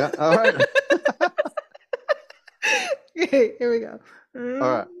 Yeah. All right. Okay, here we go. All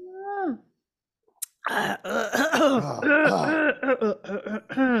right. All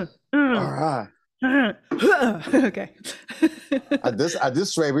right. Okay. At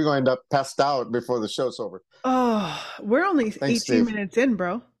this rate, we're going to end up passed out before the show's over. Oh, we're only Thanks, 18 Steve. minutes in,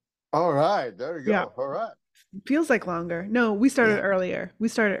 bro. All right. There we go. Yeah. All right. Feels like longer. No, we started Yeah. earlier. We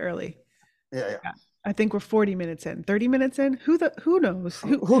started early. Yeah. I think we're 40 minutes in. 30 minutes in? Who knows?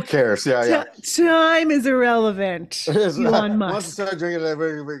 Who cares? Yeah. Time is irrelevant. Elon Musk. Once you start drinking,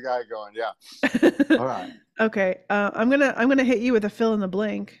 we got going. Yeah. All right. Okay. I'm gonna hit you with a fill in the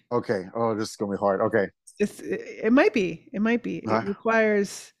blank. Okay. Oh, this is gonna be hard. Okay. It might be. It might be. It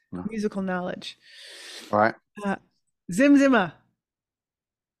requires No. musical knowledge. All right. Zim Zimma.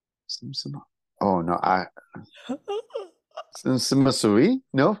 Oh no, Simasui?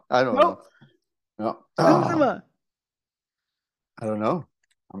 No, I don't know. No. Zim Zimma. I don't know.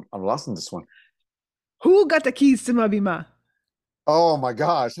 I'm lost in this one. Who got the keys to Mabima? Oh my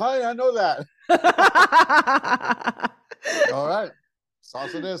gosh. Hi, I know that. All right.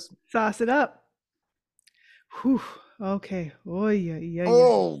 Sauce it is. Sauce it up. Whew. Okay. Oh yeah.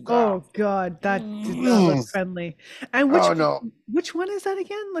 Oh God. Oh God. That did not look friendly. And which one is that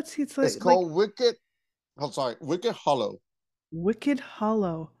again? Let's see. It's called Wicked. Oh, sorry, Wicked Hollow. Wicked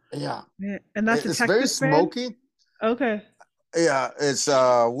Hollow. Yeah. And that's it's very smoky. Okay. Yeah, it's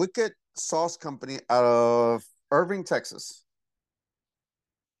Wicked Sauce Company out of Irving, Texas.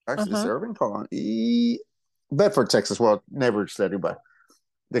 Actually, it's Irving. Hold on. Bedford, Texas. Well, never said anybody.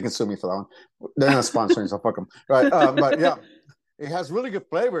 They can sue me for that one. They're not sponsoring, so fuck them. Right. But yeah, it has really good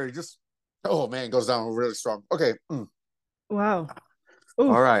flavor. It just, oh man, it goes down really strong. Okay. Wow. Ooh.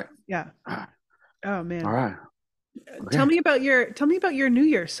 All right. Yeah. Oh man. All right. Okay. Tell me about your New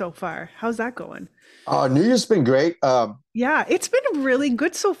Year so far. How's that going? New Year's been great. Yeah, it's been really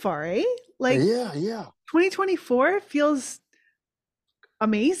good so far, eh? Like yeah. 2024 feels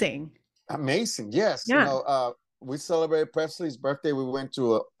amazing. Amazing. Yes. Yeah. We celebrated Presley's birthday. We went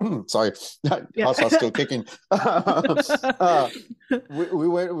to sorry, Yeah. house was still kicking.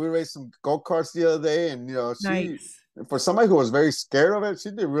 We raced some go-karts the other day, and she nice. For somebody who was very scared of it, she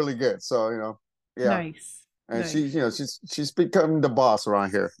did really good. So yeah. Nice. And she's become the boss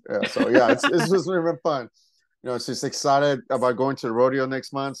around here. Yeah, so yeah, it's just really fun. She's excited about going to the rodeo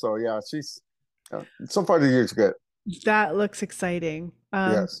next month. So yeah, she's so far the year's good. That looks exciting.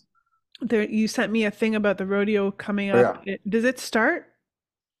 Yes. You sent me a thing about the rodeo coming up. Yeah. Does it start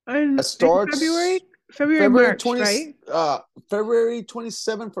in February? February, March, right? February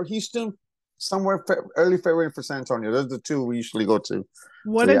 27th for Houston, somewhere early February for San Antonio. Those are the two we usually go to.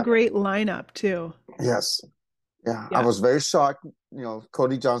 What a great lineup too. Yes. Yeah, I was very shocked.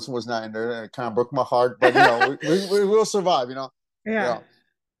 Cody Johnson was not in there. It kind of broke my heart, but we will survive. Yeah.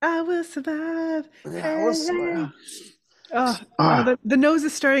 I will survive. Yeah, we'll survive. The nose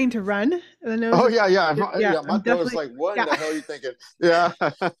is starting to run. The nose. Oh yeah. My throat is like, what in the hell are you thinking? Yeah.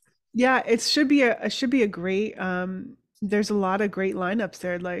 Yeah, it should be a great. There's a lot of great lineups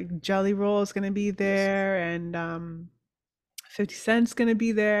there. Like Jelly Roll is going to be there, and 50 Cent's going to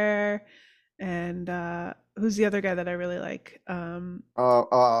be there, and who's the other guy that I really like?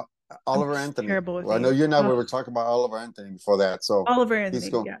 Oliver Anthony. Terrible with I know you and I were talking about Oliver Anthony before that. So Oliver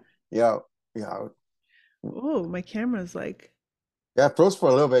Anthony. Yeah. Oh, my camera's like. Yeah, it froze for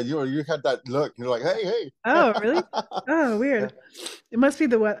a little bit. You had that look. You're like, hey. Oh, really? Oh, weird. It must be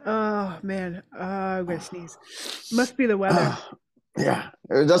the weather. Oh man. I'm gonna sneeze. It must be the weather. Yeah,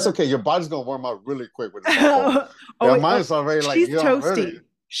 that's okay. Your body's gonna warm up really quick with this. Mine's already like. She's toasty. Really.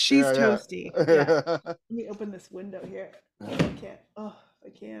 She's toasty. Yeah. Let me open this window here. I can't. Oh. I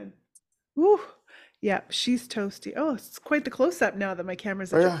can. Woo. Yeah, she's toasty. Oh, it's quite the close up now that my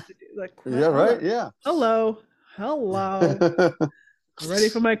cameras Oh, yeah. adjusted. Like, Yeah, hello. right. Yeah. Hello. Hello. Ready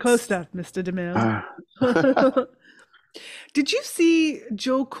for my close up, Mr. DeMille. Did you see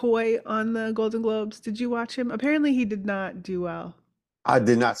Joe Coy on the Golden Globes? Did you watch him? Apparently, he did not do well. I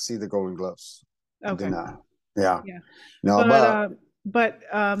did not see the Golden Gloves. I did Okay. not. Yeah. Yeah. No, But but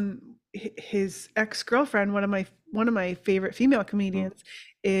his ex-girlfriend, one of my favorite female comedians,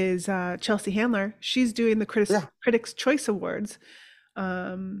 is Chelsea Handler. She's doing the yeah. Critics Choice Awards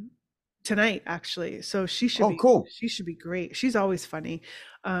um, tonight, actually. So Oh, cool. she should be great. She's always funny,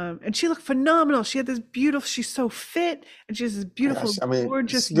 and she looked phenomenal. She had this beautiful. She's so fit, and she has this Yeah, beautiful, I mean, it's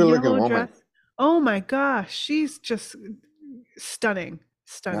gorgeous a good looking yellow woman. dress. Oh my gosh, she's just stunning, Yeah,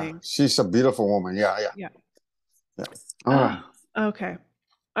 stunning. she's a beautiful woman. Yeah, yeah, Yeah. yeah. All Oh, right. okay.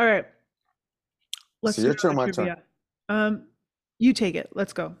 All right. So Let's do your turn, another my turn. trivia. Um, you take it.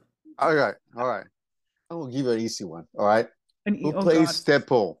 Let's go. All right, all right. I'm gonna give you an easy one. All right. Who Oh God, plays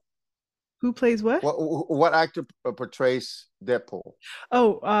Deadpool? who plays what? What actor portrays Deadpool?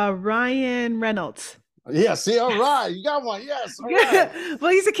 Oh, Ryan Reynolds. Yeah. See, all right, you got one. Yes, all right. Yeah.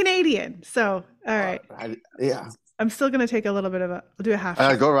 Well, he's a Canadian, so all right. Yeah. I'm still gonna take a little bit of a. I'll do a half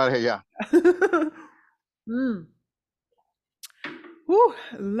shot. Go right here. Yeah. Mm. Woo,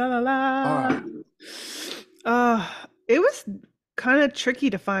 la la All la. right. Uh, it was kind of tricky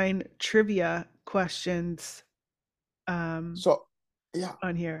to find trivia questions um So, yeah,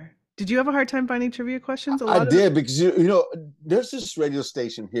 on here. Did you have a hard time finding trivia questions? A I lot of them. did because there's this radio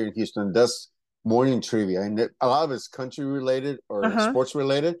station here in Houston that does morning trivia, and a lot of it's country related or Uh-huh. sports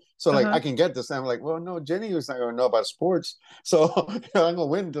related. So like Uh-huh. I can get this, and I'm like, well, no, Jenny was not going to know about sports, so I'm going to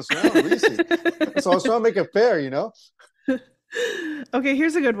win this round easy. So I was trying to make it fair. Okay,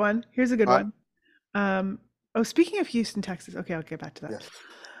 here's a good one. Here's a good All right. one. Oh, speaking of Houston, Texas. Okay, I'll get back to that. Yes.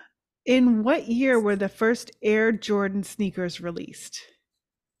 In what year were the first Air Jordan sneakers released?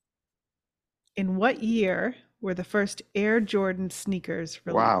 In what year were the first Air Jordan sneakers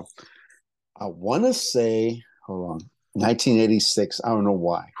Wow. released? I want to say, hold on, 1986. I don't know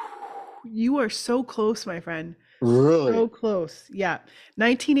why. You are so close, my friend. So Really? close. Yeah.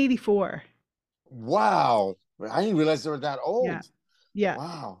 1984. Wow. I didn't realize they were that Yeah. old. Yeah.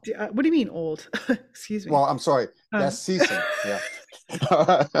 Wow. What do you mean old? Excuse me. Well, I'm sorry. Uh, That season. Yeah.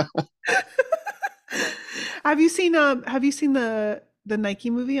 have you seen the Nike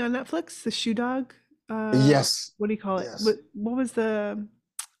movie on Netflix, the Shoe Dog? Yes. What do you call it? Yes. What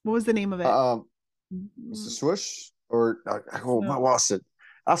was the name of it? Um, was it Mm, Swoosh or what No. was it?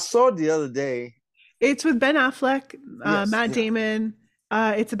 I saw it the other day. It's with Ben Affleck, Yes. Matt Yeah. Damon.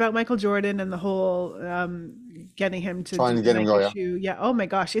 It's about Michael Jordan and the whole getting him to Trying do to the get him Nike going. Yeah. shoe. Yeah. Oh my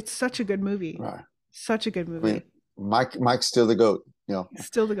gosh, it's such a good movie. Right. Such a good I mean, movie. Mike's still the goat.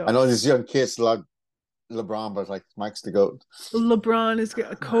 Still the I GOAT. know these young kids love LeBron, but like Mike's the goat. LeBron is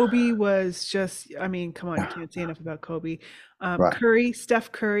good. Kobe was just, I mean, come on, you Yeah. can't say enough about Kobe. Right.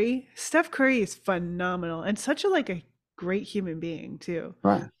 Steph Curry. Steph Curry is phenomenal and such a great human being too.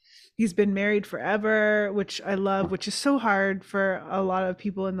 Right. He's been married forever, which I love, which is so hard for a lot of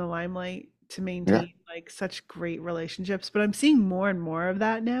people in the limelight to Yeah. maintain like such great relationships. But I'm seeing more and more of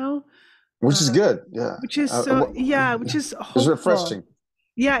that now, Which uh, is good. Yeah. which is so, yeah, which is It's hopeful. refreshing.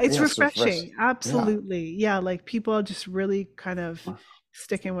 Yeah, it's Yes, refreshing. refreshing. Yeah. Absolutely. Yeah, like people are just really kind of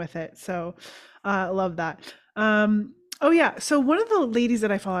sticking with it. So, I love that. Oh yeah, so one of the ladies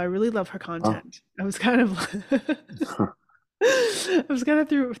that I follow, I really love her Oh. content. I was kind of I was kind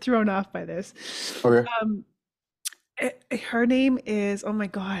of thrown off by this. Okay. Um, Her name is, oh my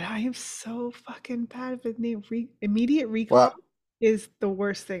God, I am so fucking bad with name. Immediate Recall Well. is the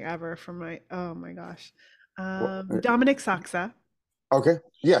worst thing ever for oh my gosh. Well, Dominic Saxa. okay.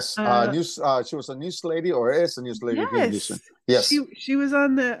 Yes. Uh, News. She was a news lady, or is a news lady here in Houston. yes. Yes. She was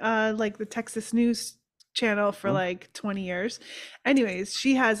on the like the Texas News channel for Huh? like 20 years. Anyways,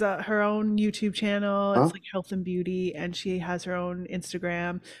 she has her own YouTube channel. Huh? It's like health and beauty, and she has her own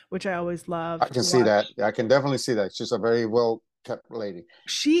Instagram, which I always I love can to see that. watch. I can definitely see that. She's a very well kept lady.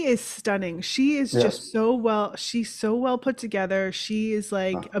 She is stunning. She is Yes. just she's so well put together. She is Uh,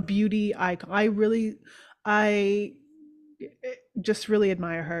 like a beauty icon. I just really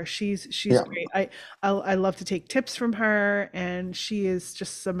admire her. She's yeah. great. I love to take tips from her, and she is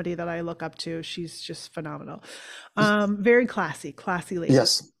just somebody that I look up to. She's just phenomenal. Very classy lady.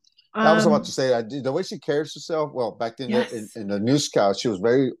 Yes. I was about to Um, say that the way she carries herself. Well, back then yes. in the news scout, she was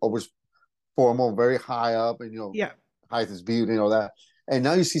very always formal, very high up, and Yeah. height is beauty and all that. and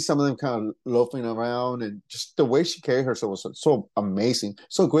now you see some of them kind of loafing around, and just the way she carried herself was so amazing,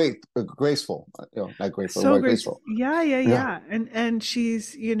 so great, graceful. Not grateful, So but great. graceful. Yeah, yeah, Yeah, yeah. And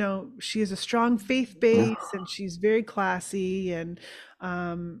she's, she has a strong faith yeah. base and she's very classy and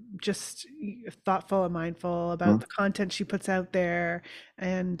just thoughtful and mindful about Mm. the content she puts out there.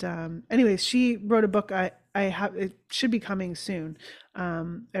 And anyways, she wrote a book. I have it should be coming soon.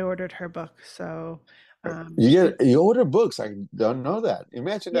 I ordered her book. So she You order books. I don't know that.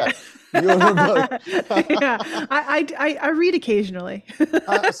 Imagine yeah. that. You order books. Yeah. I read occasionally.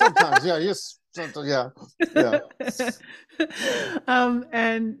 Sometimes, yeah, yes, sometimes, yeah, yeah.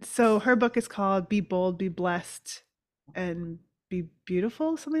 And so her book is called Be Bold, Be Blessed, and Be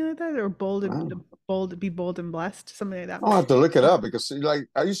Beautiful, something like that, or Wow. Be Bold and Blessed, something like that. I'll have to look it Um, up because like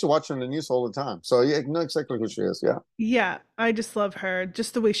I used to watch her on the news all the time. So yeah, I know exactly who she is. Yeah. yeah, I just love her,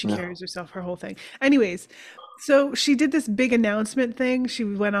 just the way she Yeah. carries herself, her whole thing. Anyways, so she did this big announcement thing. She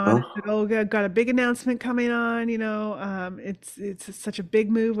went on Huh? and said, "Oh, got a big announcement coming on. It's such a big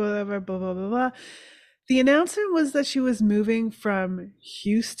move, whatever, blah blah blah blah." The announcement was that she was moving from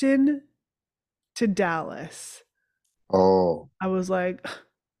Houston to Dallas. Oh I was like,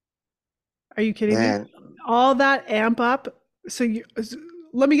 "Are you kidding me?" man. All that amp up. So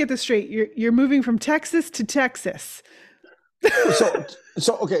let me get this straight. You're moving from Texas to Texas.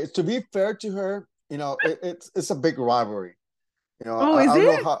 So okay. To be fair to her, it's a big rivalry. Oh, I is don't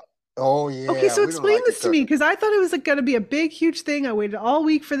know it? how. Oh Okay, yeah, so we don't explain like this each to other. me because I thought it was like going to be a big, huge thing. I waited all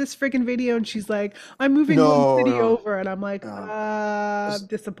week for this freaking video, and she's like, "I'm moving one No, city no. over," and I'm like, Um,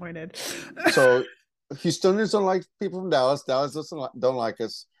 disappointed. so Houstonians don't like people from Dallas. Dallas doesn't don't like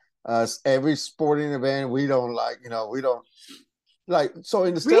us. Every sporting event we don't like. We don't like. So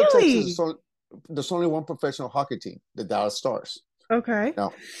in the state of Texas, Really? there's only one professional hockey team, the Dallas Stars. Okay.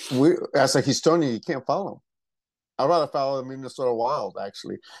 Now, we as a Houstonian, you can't follow them. I'd rather follow the Minnesota Wild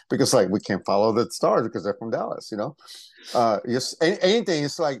actually, because like we can't follow the Stars because they're from Dallas. Just anything.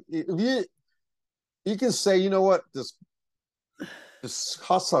 It's like if you can say, you know what, this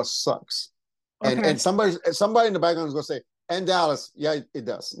hot sauce sucks, and Okay. somebody in the background is gonna say, and Dallas, yeah, it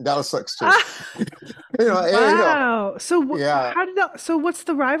does. Dallas sucks too. Wow. So Yeah, how did that, so what's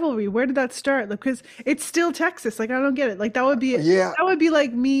the rivalry? Where did that start? Like, because it's still Texas. Like, I don't get it. Like, yeah. that would be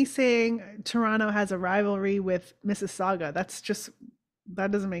like me saying Toronto has a rivalry with Mississauga.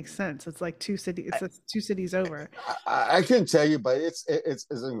 That doesn't make sense. It's like it's two cities over. I couldn't tell you, but it's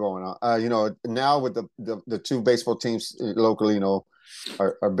isn't going on. Now with the two baseball teams locally,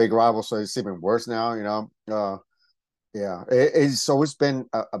 are big rivals, so it's even worse now. Yeah, it's been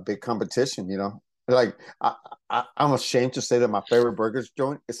a big competition. Like I'm ashamed to say that my favorite burgers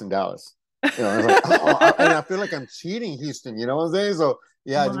joint is in Dallas. It's like and I feel like I'm cheating Houston. You know what I'm saying? So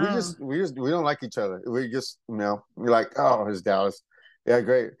yeah, Wow. we don't like each other. We just we're like, oh, it's Dallas. Yeah,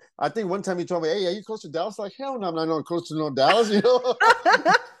 great. I think one time he told me, "Hey, are you close to Dallas?" Like, hell no, I'm not no close to no Dallas.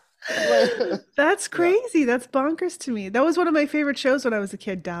 Like, That's yeah, crazy. That's bonkers to me. That was one of my favorite shows when I was a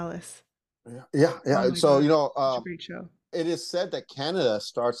kid, Dallas. yeah, yeah, Oh yeah. my So God. Such a great show. it is said that Canada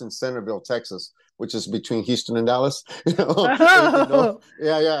starts in Centerville, Texas, which is between Houston and Dallas. Oh,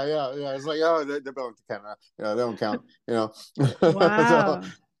 Yeah, yeah, yeah, yeah. It's like, oh, they belong to Canada. Yeah, they don't count. So wow.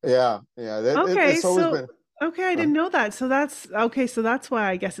 yeah, yeah. Okay, It's always so been. okay, I Uh, didn't know that. So that's okay, so that's why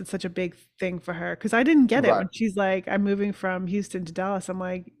I guess it's such a big thing for her because I didn't get it right. when she's like, I'm moving from Houston to Dallas. I'm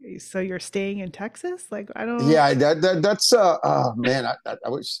like, so you're staying in Texas? Like, I don't. Yeah, that's oh man, I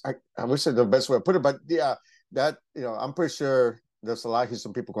wish I the best way to put it, but yeah, that I'm pretty sure there's a lot of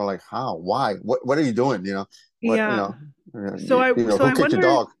Houston people going like, how, why, what are you doing? What Yeah. So who kicked your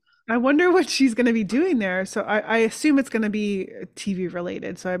dog? I wonder what she's going to be doing there. So I assume it's going to be TV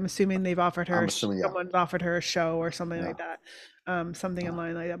related. So I'm assuming they've offered her I'm assuming, yeah, someone's offered her a show or something yeah. like that. Something in Uh,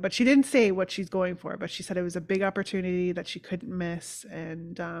 line like that. But she didn't say what she's going for, but she said it was a big opportunity that she couldn't miss.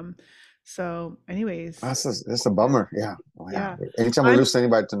 And so anyways, that's a bummer. Yeah, oh, yeah. yeah. Anytime we I'm lose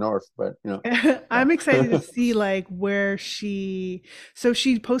anybody to North, but yeah. I'm excited to see like where she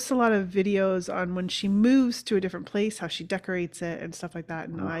posts a lot of videos on when she moves to a different place, how she decorates it and stuff like that.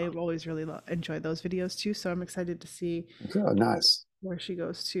 And I've always really enjoyed those videos too. So I'm excited to see Good, nice. where she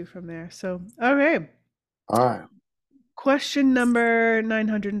goes to from there. So, okay. All right, Question number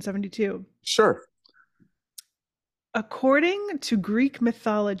 972. sure. According to Greek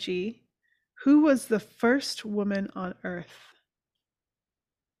mythology, who was the first woman on Earth?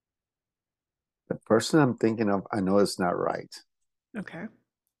 The person I'm thinking of, I know it's not right, Okay.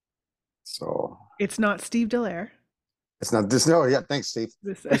 so It's not Steve Dallaire. it's not this. No, yeah, thanks, Steve.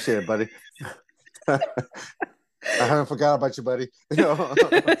 This Appreciate it, buddy. I haven't forgot about you, buddy.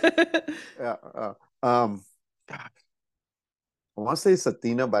 Yeah. God, want to say it's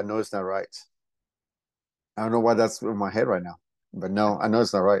Athena, but I know it's not right. I don't know why that's in my head right now, but no, I know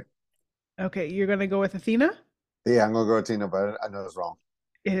it's not right. Okay, you're gonna go with Athena? Yeah, I'm gonna go Athena, but I know it's wrong.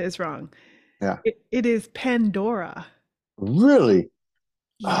 It is wrong. Yeah, It is Pandora. really?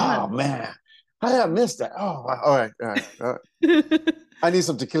 Yeah. Oh man, how did I miss that? Oh, wow. All right, all right, all right. I need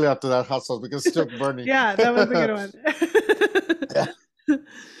some tequila after that hot sauce because it's still burning. Yeah, that was a good Yeah. one.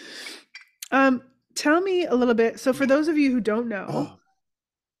 Um, Tell me a little bit. So for those of you who don't know, Oh,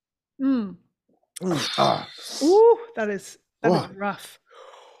 mm, ah, ooh, that is oh, rough.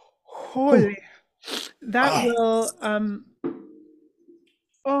 oh, Holy, that ah. will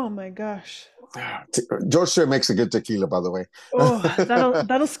oh my gosh. George Strait makes a good tequila, by the way. Oh,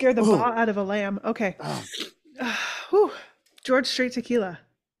 that'll scare the Oh, ball out of a lamb. Okay. ah. Whew. George Strait tequila.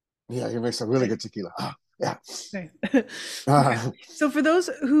 Yeah, he makes a really Okay. good tequila. Ah, yeah. Okay. Okay. Ah, So for those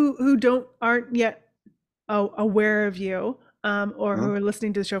who don't aren't yet aware of you, or who mhm. are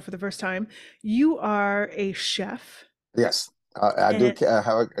listening to the show for the first time, you are a chef Yes, I do and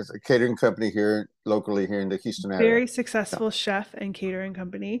have a catering company here locally here in the Houston area. very Yeah. successful chef and catering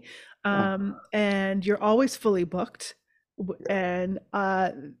company. Oh, And you're always fully booked. yeah. And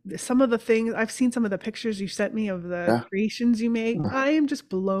some of the things I've seen, some of the pictures you sent me of the Yeah. creations you make, I am just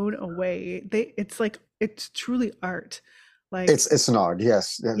blown away. It's like it's truly art. Like, It's an art.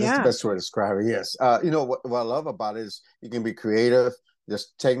 Yes, that's the yeah, best way to describe it. Yes. What I love about it is you can be creative,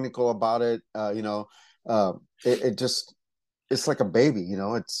 just technical about it. It just it's like a baby.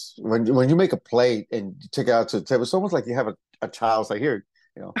 It's when you make a plate and you take it out to the table. It's almost like you have a child. It's like here,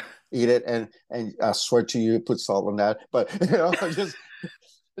 you know, eat it, and I swear to you, put salt on that. But just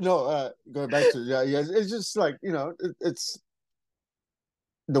going back to yeah, it's just like it's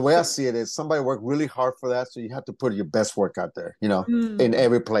the way I see it is somebody worked really hard for that, so you have to put your best work out there. In mm,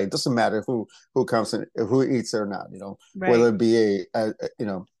 every plate. Doesn't matter who comes in, who eats it or not. Whether right, it be I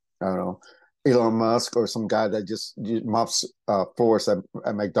don't know, Elon Musk or some guy that just mops floors at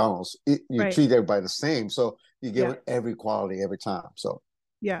McDonald's. You right. treat everybody the same, so you give Yeah. it every quality every time. So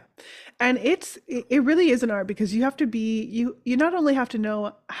Yeah. And it really is an art because you have to be you not only have to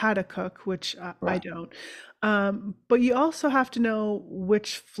know how to cook, which I right, don't, but you also have to know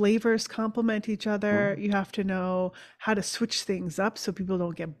which flavors complement each other. mm-hmm. You have to know how to switch things up so people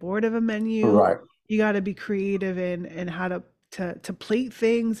don't get bored of a menu. Right, You got to be creative in how to plate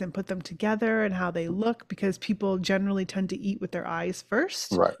things and put them together and how they look because people generally tend to eat with their eyes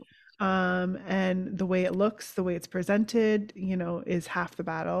first. right, And the way it looks, the way it's presented, is half the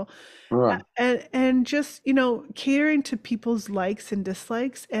battle. right, And just, catering to people's likes and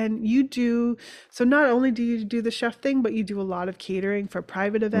dislikes. And you do, so not only do you do the chef thing, but you do a lot of catering for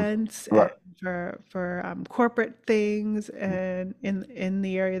private mm, events and right, for corporate things and in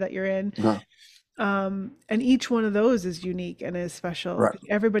the area that you're in. no, And each one of those is unique and is special right. because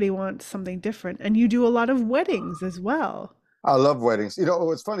everybody wants something different. And you do a lot of weddings as well. I love weddings.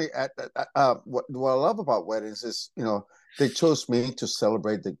 What's funny? What I love about weddings is, they chose me to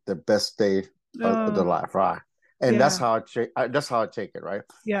celebrate the best day of their Oh, life, right? And that's yeah, how that's how I take it, right?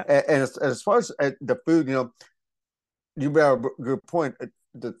 yeah, And as far as the food, you brought a good point.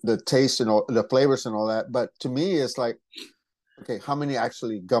 The taste and all the flavors and all that, but to me, it's like, okay, how many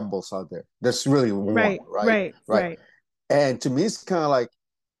actually gumbos out there? There's really one, right, right? right, Right. right, And to me, it's kind of like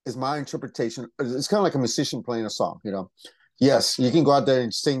is my interpretation. It's kind of like a musician playing a song. Yes, you can go out there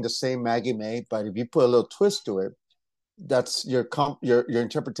and sing the same Maggie May, but if you put a little twist to it, that's your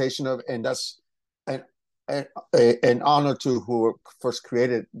interpretation of, and that's an an honor to who first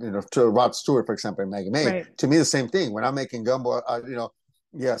created, to Rod Stewart, for example, and Maggie May. right, To me, the same thing. When I'm making gumbo,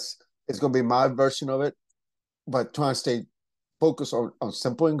 yes, it's going to be my version of it, but trying to stay focused on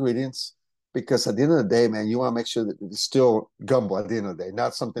simple ingredients because at the end of the day, man, you want to make sure that it's still gumbo at the end of the day,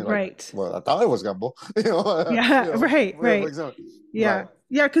 not something like, right. well, I thought it was gumbo, Yeah, right, for right. example, right, Yeah.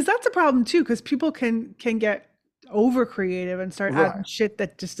 Yeah, because that's a problem too, because people can get over creative and start adding right, shit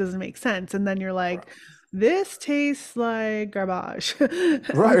that just doesn't make sense. And then you're like, this tastes like garbage,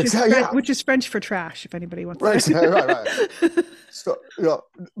 right, exactly, yeah, Which is French for trash, if anybody wants right, to. exactly, right. So,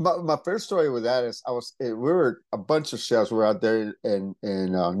 my first story with that is we were a bunch of chefs. We were out there in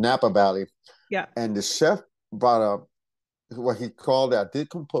Napa Valley, Yeah. and the chef brought up what he called a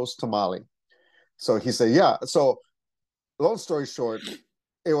decomposed tamale. So he said, yeah. So long story short,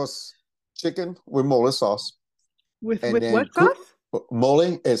 it was chicken with mole sauce, and With then what sauce? mole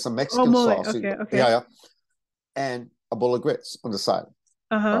is a Oh, Mexican mole. sauce. Okay, Yeah, okay. yeah, and a bowl of grits on the side.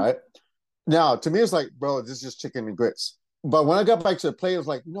 All Uh-huh. right. Now, to me, it's like, bro, this is just chicken and grits. but when I got back to the plate, I was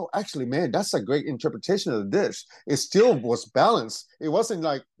like, no, actually, man, that's a great interpretation of the dish. It still was balanced. It wasn't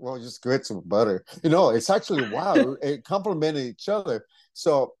like, well, just grits and butter. It's actually wow. It complemented each other.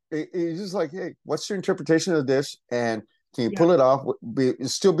 So it's just like, hey, what's your interpretation of the dish? And can you Yeah. pull it off?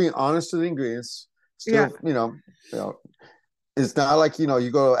 Still being honest to the ingredients. Yeah. Still, you know, it's not like you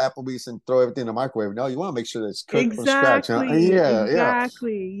go to Applebee's and throw everything in the microwave. No, you want to make sure that it's cooked from scratch. Exactly. Yeah, yeah,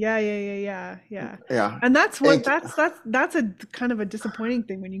 Exactly. Yeah, yeah, yeah, yeah, yeah. yeah. And that's what And, that's a kind of a disappointing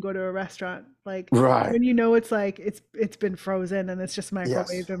thing when you go to a restaurant. Like right. when you know it's like it's been frozen and it's just Yes.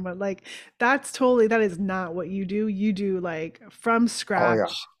 microwaved and what like that is not what you do. You do like from Oh yeah.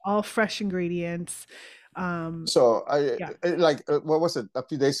 scratch, all fresh ingredients. Um So yeah. like what was it? A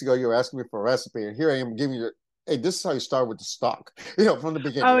few days ago, you were asking me for a recipe, and here I am giving you. Hey, this is how you start with the stock. From the Oh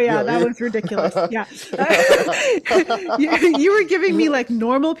beginning. yeah, that was ridiculous. Yeah. You were giving me like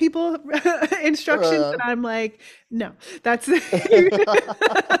normal people instructions and I'm like, no, that's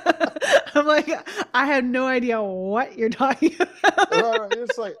I'm like, I had no idea what you're talking about. right, right.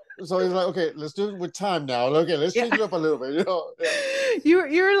 It's like so. He's like, okay, let's do it with time now. Okay, let's Yeah. change it up a little bit. Yeah.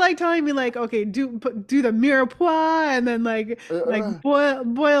 You were like telling me like, okay, do the mirepoix and then like Uh,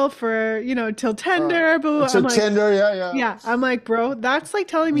 boil for, till tender, but so I'm like, tender, yeah, yeah. yeah, I'm like, bro, that's like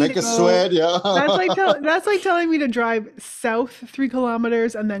telling me to Make a go. sweat, yeah. That's like telling me to drive south 3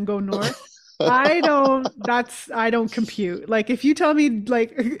 kilometers and then go north. I don't compute. Like if you tell me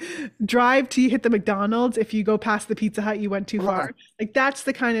like drive till you hit the McDonald's, if you go past the Pizza Hut, you went too far. Right. Like that's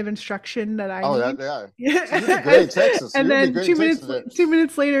the kind of instruction that I Oh, need. yeah. So you'd be Yeah. great in Texas. And You'd be then great in Texas then. 2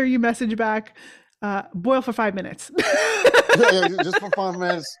 minutes later, you message back, boil for 5 minutes. Yeah, just for 5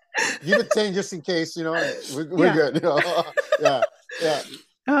 minutes. Give it 10 just in case, we're Yeah. good, Yeah, yeah.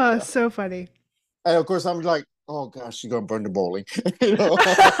 Oh, Yeah. so funny. And of course, I'm like, oh gosh, she's gonna burn the bowling. you know?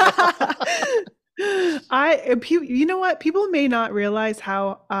 You know what? People may not realize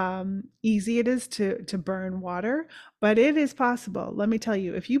how easy it is to burn water, but it is possible. Let me tell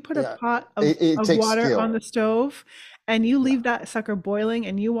you, if you put a Yeah, pot it of takes water on skill. the stove and you Yeah, leave that sucker boiling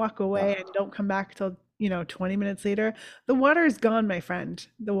and you walk away yeah. and don't come back till 20 minutes later, the water is gone, my friend.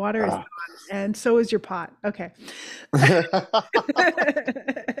 The water is Uh. gone, and so is your pot. Okay.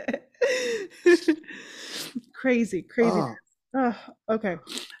 Crazy, crazy. oh, Oh, okay.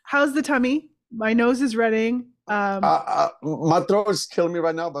 How's the tummy? My nose is running. my throat is killing me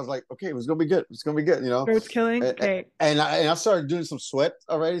right now, but I was like, okay, it was gonna be good. It's gonna be good. Throat's killing. And, Okay. and I started doing some sweat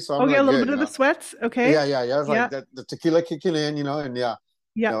already, so I'm Okay, a like little good. bit of the sweats. Okay. Yeah. It's like Yeah. the tequila kicking in, and yeah,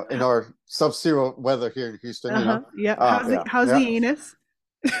 Yeah. in our sub-zero weather here in Houston, Uh-huh. Yeah. yeah, How's yeah. the anus?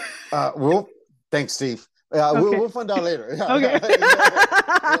 We'll thanks, Steve. Yeah, we'll Okay. we'll find out later. Yeah, Okay.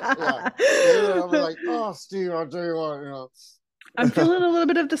 yeah. Later, I'll be like, oh, Steve, I'll tell you I'm what. feeling a little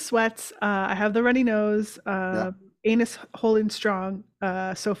bit of the sweats. I have the runny nose. Yeah. Anus holding strong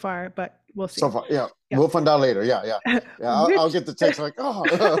so far, but we'll So see. far, yeah, Yeah. we'll find out later. Yeah. I'll Which get the text like, oh,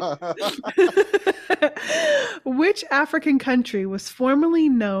 which African country was formerly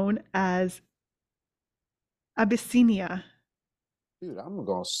known as Abyssinia? dude, I'm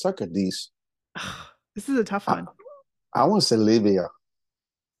gonna suck at these. This is a tough I, one. I want to say Libya.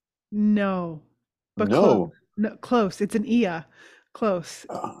 No, but close. No, No, close. It's an Ia. Close.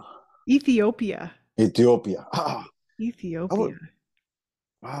 uh, Ethiopia. Ethiopia. I would, Ethiopia.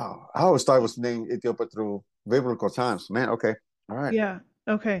 wow. I always thought it was named Ethiopia through biblical times. Man, okay, all right. Yeah.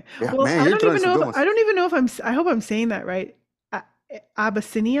 Okay. Yeah, Well, man, you're throwing some good I ones. don't even know if I hope I'm saying that right. A-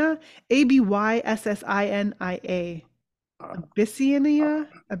 Abyssinia, Abyssinia. Uh, Abyssinia?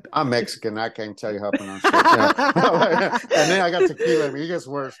 I'm Mexican. I can't tell you how to pronounce shit. Yeah. And then I got tequila in me. It gets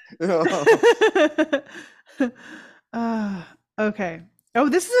worse. Uh, okay. Oh,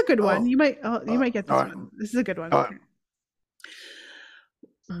 this is a good one. Oh, You might get all this right. one. This is a good one. All Okay.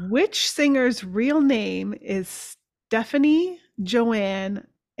 Which singer's real name is Stephanie Joanne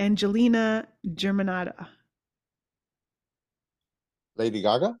Angelina Germanata? Lady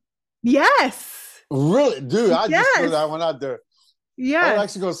Gaga? Yes. Really? Dude, I just threw Yes. that one out there. I was Yes.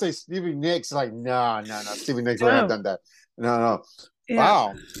 actually going to say Stevie Nicks. Like, no. Stevie Nicks wouldn't have No. done that. No. Yeah.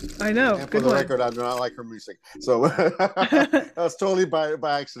 Wow. I know. And for Good the one. record, I do not like her music. So that was totally by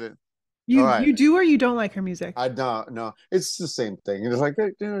accident. All right. You do or you don't like her music? I don't know. It's the same thing. It's like,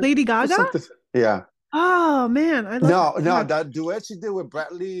 Lady it's Gaga? something. Yeah. Oh man, I love her No, so no, much. that duet she did with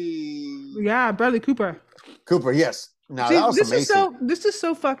Bradley Yeah, Bradley Cooper. Cooper. Yes. Now See, that was amazing. this is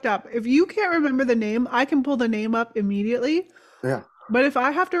so fucked up. If you can't remember the name, I can pull the name up immediately. Yeah. But if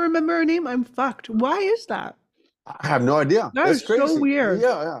I have to remember a name, I'm fucked. Why is that? I have no idea. That That's is so crazy. weird.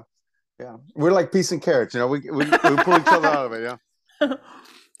 Yeah. We're like peas and carrots. We pull each other out of it. Yeah.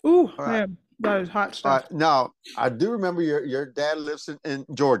 Ooh, All right. man. That is hot stuff. Now I do remember your dad lives in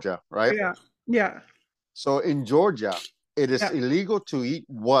Georgia, right? Yeah. Yeah. So in Georgia, it is Yeah. illegal to eat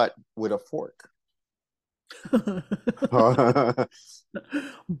what with a fork? Well,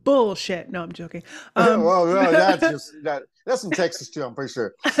 Bullshit. No, I'm joking. no, that's in Texas too. I'm pretty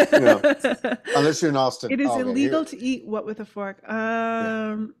sure. You know, unless you're in Austin. It is Okay, here. illegal to eat what with a fork?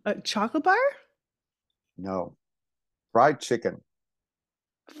 Yeah, A chocolate bar? no, fried chicken.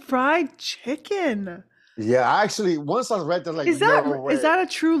 Fried chicken. Yeah, actually, once I read that, like, Is that no is way. that a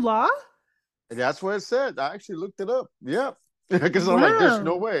true law? That's what it said. I actually looked it up. Yeah, because I'm like, there's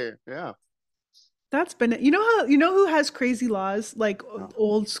no Wow. way. Yeah. That's been you know how you know who has crazy laws like No.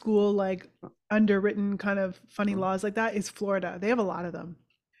 old school like underwritten kind of funny No. laws like that is Florida. They have a lot of them.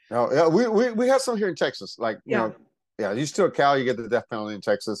 No, yeah, we have some here in Texas. Like, Yeah. yeah, you steal a cow, you get the death penalty in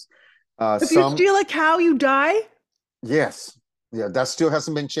Texas. If you Some, steal a cow, you die? yes, yeah, that still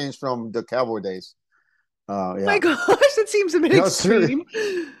hasn't been changed from the cowboy days. My Yeah, gosh, that seems a bit no, seriously.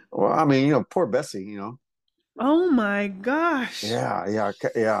 extreme. Well, I mean, poor Bessie. Oh my gosh.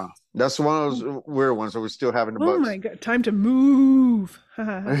 Yeah. That's one of those weird ones that we're still having the Oh my bugs. God. Time to move.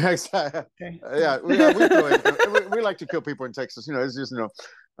 Exactly. Okay. We throw anything. We like to kill people in Texas. It's just Uh,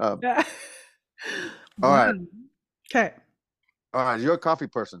 all Wow. right, Okay. all right. You're a coffee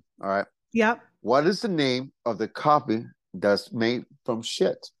person. All right. Yep. What is the name of the coffee that's made from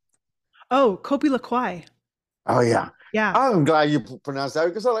shit? Oh, Kopi Lakwai. Oh yeah. Yeah. I'm glad you pronounced that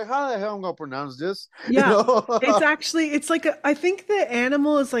because I'm like, how the hell am I gonna pronounce this? You Yeah. It's know? actually it's like I think the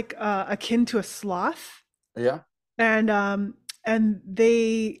animal is like akin to a sloth. Yeah. And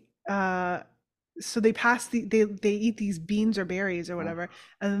they so they pass they eat these beans or berries or Oh. whatever,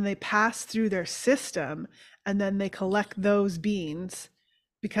 and then they pass through their system, and then they collect those beans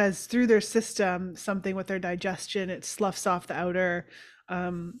because through their system something with their digestion, it sloughs off the outer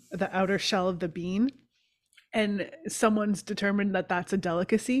shell of the bean, and someone's determined that that's a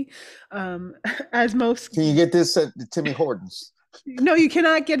delicacy. As most Can you get this at Timmy Hortons? No, you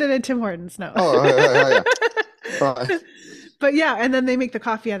cannot get it at Tim Hortons, no. Oh, yeah. All right. But yeah, and then they make the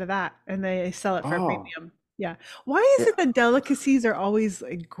coffee out of that and they sell it for a Oh, premium. Yeah. Why is yeah. it that delicacies are always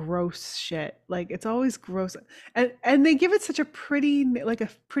like gross shit? Like it's always gross. And they give it such a pretty like a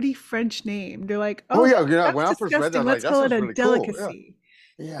pretty French name. They're like, Oh, "Oh, yeah. that's When I first read that, I disgusting. was like, Let's that call it sounds a really cool. Yeah. delicacy."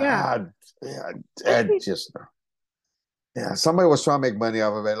 Yeah. Yeah. Yeah. Okay. And just, yeah. Somebody was trying to make money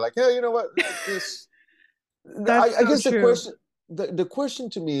off of it. Like, yeah, you know what? This, That's I so guess true. the question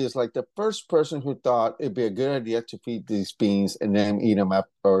to me is like the first person who thought it'd be a good idea to feed these beans and then eat them up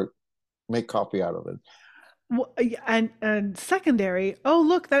or make coffee out of it. And secondary, oh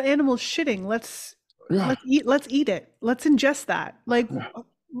look, that animal's shitting. Yeah. Let's eat it. Let's ingest that. Like Yeah.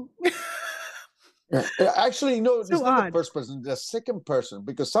 Yeah. Actually, no, it's so not the odd. first person, the second person,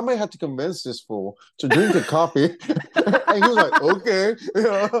 because somebody had to convince this fool to drink the coffee. And he was like, okay.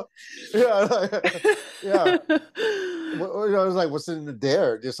 Yeah, yeah. Well, I was like, what's in the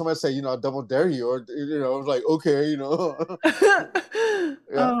dare? Did somebody say, I double dare you? Or, I was like, okay. Yeah.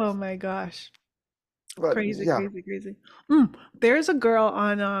 Oh my gosh. But Crazy, yeah. crazy, crazy. There's a girl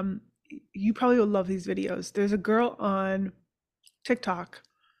on you probably will love these videos. There's a girl on TikTok.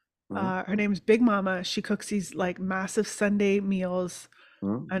 Mm-hmm. Her name's Big Mama. She cooks these like massive Sunday meals,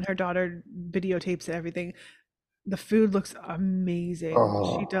 Mm-hmm. and her daughter videotapes everything. The food looks amazing. She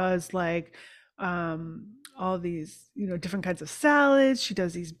Oh, does like all these, different kinds of salads. She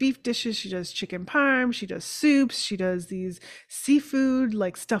does these beef dishes, she does chicken parm, she does soups, she does these seafood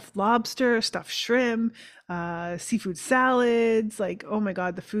like stuffed lobster, stuffed shrimp, seafood salads. Like, oh my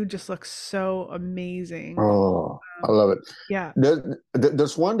God, the food just looks so amazing. I love it. Yeah.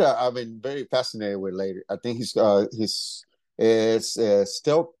 There's one that I've been very fascinated with later. I think he's it's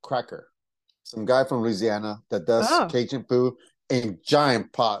Still Cracker, some guy from Louisiana that does Oh, Cajun food in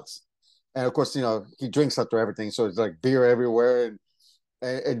giant pots. And of course, he drinks after everything, so it's like beer everywhere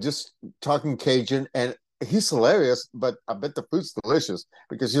and just talking Cajun. And he's hilarious, but I bet the food's delicious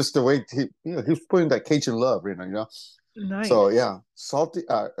because just the way he's putting that Cajun love, nice. So yeah, salty.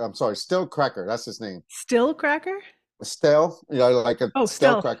 I'm sorry, Still Cracker. That's his name. Still cracker? Stale, like a Oh,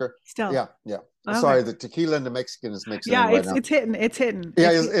 stale stealth. cracker. Stealth. Yeah, yeah. Okay. Sorry, the tequila and the Mexican is mixing in Yeah, right it's now. it's hitting. It's hitting.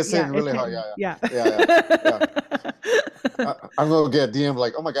 Yeah, it's Yeah, hitting it's really hard. hitting. Yeah, Yeah. yeah, yeah, yeah, yeah. I'm gonna get a DM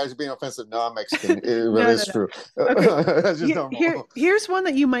like, "Oh my God, you're being offensive." No, I'm Mexican. It really No, no, is no. true. Okay. That's just normal. Here's one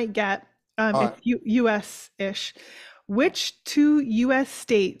that you might get. All It's right. US-ish. Which two US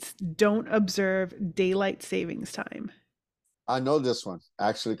states don't observe daylight savings time? I know this one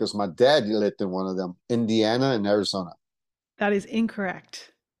actually because my dad lived in one of them, Indiana and Arizona. That is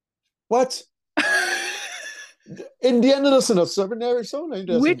incorrect. What? Indiana doesn't observe in Arizona. It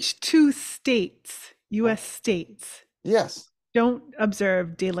doesn't. Which two states, Uh, US states, yes, don't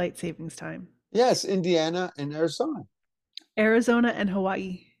observe daylight savings time? yes, Indiana and Arizona. Arizona and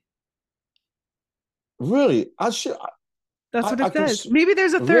Hawaii. Really, I should. That's what I it could says. Maybe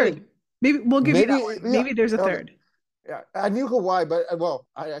there's a really third. Maybe we'll give you that maybe one. yeah. Maybe there's a Okay, third. yeah. I knew Hawaii, but well,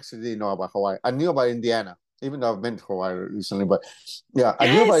 I actually didn't know about Hawaii. I knew about Indiana, even though I've been to Hawaii recently. But yeah, I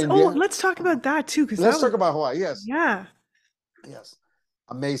knew about Yes. Oh, Indiana. let's talk about that too, because that Let's was, talk about Hawaii. Yes, yeah. yes,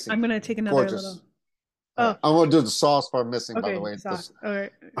 amazing, I'm gonna take another little. gorgeous. Oh, I'm gonna do the sauce part missing, by the okay. way. Sauce. This, All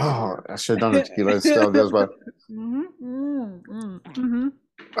right. oh, I should have done the tequila instead of this, but Mm-hmm. Mm-hmm.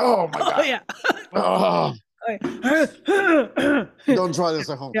 oh my Oh god. yeah. Oh, Okay. don't try this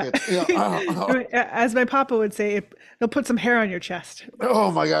at home, Yeah. kids. Yeah. As my papa would say, they'll put some hair on your chest.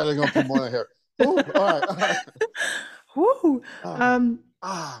 Oh my god, they're gonna put more in here. Oh, all right, all right. Woo. Ah, Um,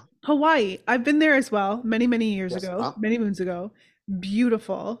 ah, Hawaii. I've been there as well, many, many years yes, ago, many moons ago.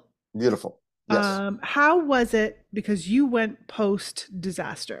 Beautiful. beautiful. Yes, How was it? Because you went post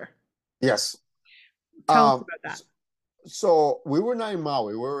disaster. yes. Tell us Um, about that. so we were not in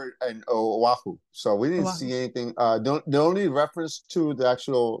Maui, we were in Oahu, so we Oh, didn't wow. see anything. The only reference to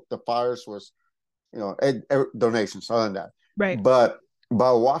the fires was donations. Other than that, Right. but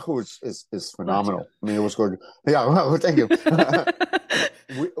Oahu is Love to. phenomenal. I mean, it was good. Yeah, well, thank you.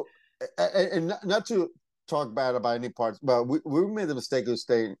 we and not to talk bad about any parts, but we made the mistake of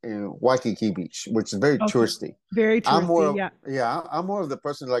staying in Waikiki Beach, which is very Okay. touristy. Very I'm more touristy. of Yeah. yeah, I'm more of the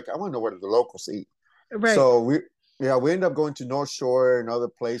person like I want to know where the locals eat. Right. So we ended up going to North Shore and other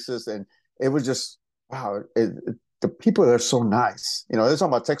places, and it was just wow. The people are so nice. They're talking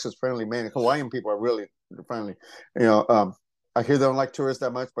about Texas friendly, man. Hawaiian people are really friendly. You know, I hear they don't like tourists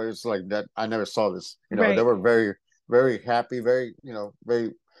that much, but it's like that. I never saw this. They Right. were very, very happy, very,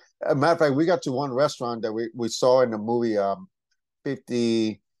 very. As a matter of fact, we got to one restaurant that we saw in the movie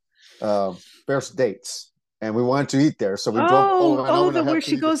 50 uh, First Dates, and we wanted to eat there, so we drove all the Oh, way. Now oh, we the don't where have to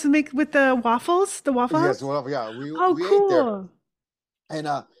she eat it. goes to make with the waffles, the Waffle Yes, House. well, yeah, we Oh, we ate there, cool. and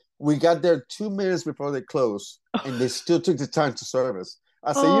we got there 2 minutes before they closed, and they still took the time to serve us.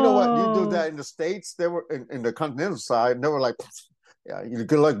 I said, you know what? You do Oh, that in the States, they were in the continental side, and they were like, yeah,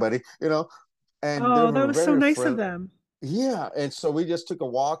 good luck, buddy. And they oh, that were was so very nice of friendly. them. Yeah, and so we just took a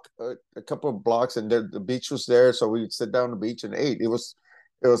walk a couple of blocks, and the beach was there, so we sit down on the beach and ate. It was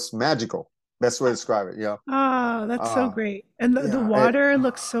magical. Best way to describe it. Yeah. Oh, that's so Uh, great. And the yeah. water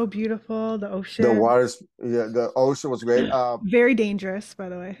looks so beautiful. The The ocean, waters, yeah, the ocean was great. very dangerous, by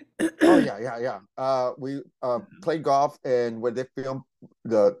the Oh way. yeah, yeah, yeah. We played golf, and where they filmed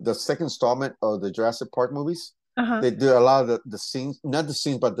the second installment of the Jurassic Park movies, Uh-huh. they did a lot of the scenes, not the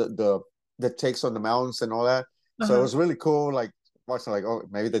scenes, but the takes on the mountains and all that. So it Uh-huh. was really cool, like watching, like, oh,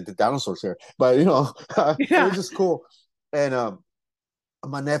 maybe they did dinosaurs here, but it was Yeah. just cool. And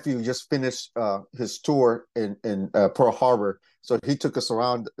my nephew just finished his tour in Pearl Harbor, so he took us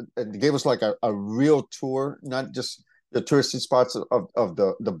around and gave us like a real tour, not just the touristy spots of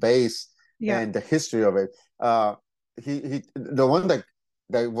the base Yeah. and the history of it. He the one that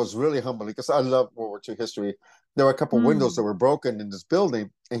was really humbling, because I love World War II history. There were a couple of windows Mm. that were broken in this building,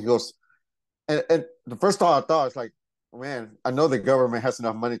 and he goes, and the first thought I thought was like, man, I know the government has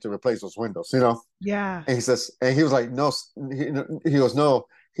enough money to replace those windows. Yeah. And he was like, no, he goes, no,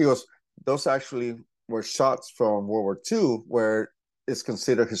 he goes, those actually were shots from World War II, where it's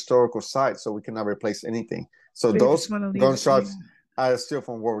considered historical sites, so we cannot replace anything. So They just those want to leave it. Yeah. gunshots are still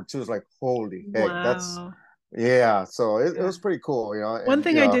from World War II. It's like, holy heck, that's Wow. yeah. So it Yeah. was pretty cool. One And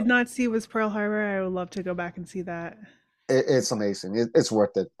thing I did not see was Pearl Harbor. I would love to go back and see that. it's amazing. It's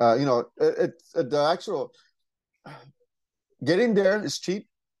worth it. It's the actual getting there is cheap.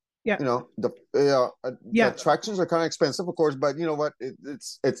 Yeah. The Yeah. attractions are kind of expensive, of course, but you know what?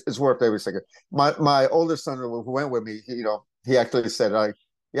 It's worth every second. My older son who went with me, he actually said, like,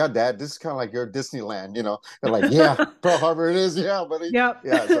 yeah, Dad, this is kind of like your Disneyland. And like, yeah, Pearl Harbor it is, yeah, buddy, Yep.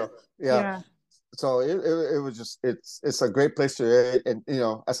 yeah. So yeah, Yeah. so it was just it's a great place to eat, and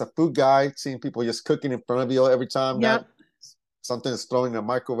as a food guy, seeing people just cooking in front of you every time, not Yep. something that's thrown in a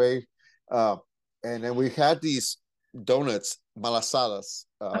microwave. Uh, and then we had these donuts, malasadas,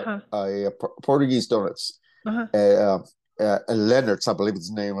 Uh-huh. Portuguese donuts, Uh-huh. Leonard's, I believe it's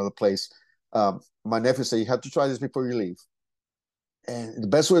the name of the place. My nephew said, you have to try this before you leave. And the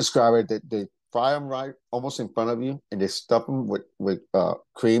best way to describe it, they fry them right almost in front of you, and they stuff them with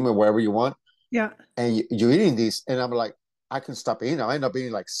cream or whatever you want. Yeah. And you're eating these, and I'm like, I can stop eating. I end up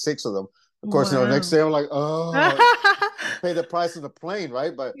eating like 6 of them. Of course, next Wow. day I'm like, oh, pay the price of the plane,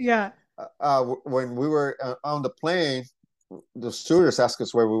 right? But Yeah. when we were on the plane, the stewardess asked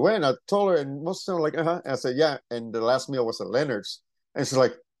us where we went. I told her, and most of them were like, uh-huh. And I said, yeah. And the last meal was at Leonard's. And she's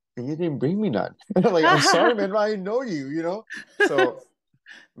like, and you didn't bring me none. And I'm like, I'm sorry, man, I didn't know you, you know? So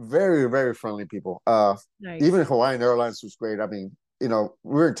very, very friendly people. Even Nice. Hawaiian Airlines was great. I mean, we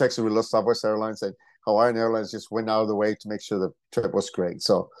were in Texas, we love Southwest Airlines, and Hawaiian Airlines just went out of the way to make sure the trip was great.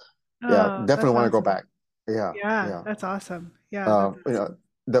 So yeah, Oh, that's definitely want to go awesome. back. Yeah, Yeah, yeah. that's awesome. Yeah, that's Um, you know, awesome.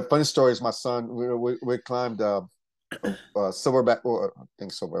 the funny story is my son. We climbed Silverback, or I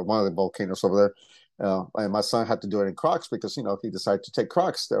think Silver, one of the volcanoes over there. And my son had to do it in Crocs because he decided to take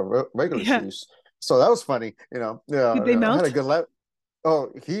Crocs, their regular Yeah. shoes. So that was funny. Did they Yeah, I had a melt? good lap.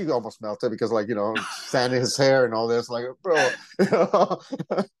 Oh, he almost melted because, like, sanding his hair and all this. Like, bro, yeah,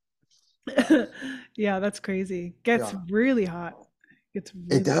 Yeah, that's crazy. Gets yeah, really hot. Gets it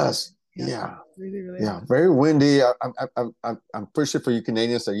really, does. yeah, Yeah, really, really yeah, hot. very windy. I'm pretty sure for you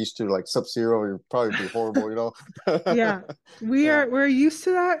Canadians that are used to like Sub-Zero, it'd probably be horrible. Yeah, Yeah, we're used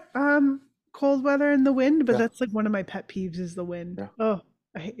to that cold weather and the wind, but yeah, that's like one of my pet peeves is the wind. yeah, Oh,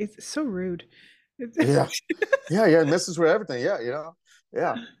 it's so rude. yeah, yeah, yeah. It messes with everything. Yeah,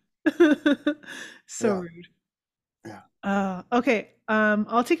 yeah, So yeah, rude. yeah. Okay.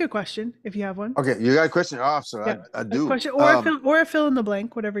 I'll take a question if you have one. Okay, you got a question? Oh, so I, Yeah, I a do. question or a fill in the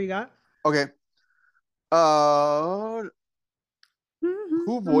blank, whatever you got. Okay. Uh,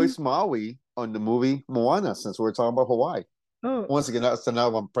 who Mhm. voiced Maui on the movie Moana? Since we're talking about Hawaii, Oh, once again, that's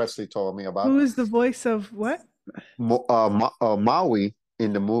another one Presley told me about. who is the voice of what? Maui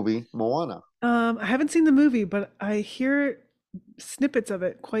in the movie Moana. I haven't seen the movie, but I hear snippets of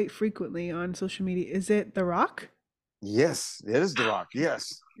it quite frequently on social media. Is it The Rock? Yes, it is The Rock.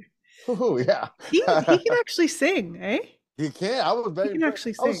 Yes. Oh yeah. He can actually sing, eh? He can. I was He very can impressed.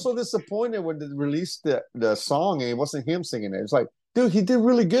 actually I was sing. so disappointed when they released the song and it wasn't him singing it. It's like, dude, he did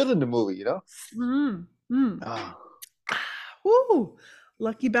really good in the movie. Mm, mm. Oh, Woo!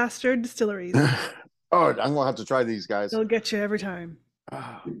 Lucky bastard distilleries. oh, I'm gonna have to try these guys. They'll get you every time.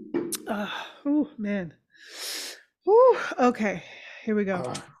 Oh, Oh man. Woo. Okay, here we go.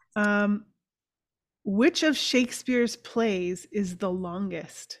 oh. Um, which of Shakespeare's plays is the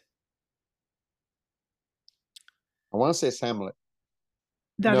longest? I want to say it's Hamlet.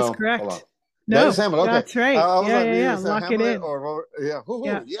 That is No, hold on. correct. That is No, Hamlet. Okay. that's right. I was Yeah, like, yeah, yeah. is that Lock it Hamlet in. or yeah? Yeah,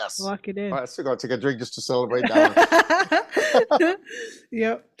 Woohoo! Yes. lock it All in. right, still gonna take a drink just to celebrate that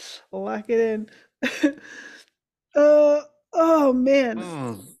Yep, lock it in. uh, oh man,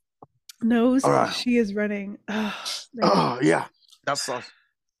 one. knows All right. she is running. Oh man, Oh yeah, that's awesome.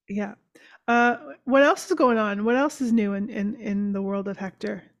 yeah. What else is going on? What else is new in the world of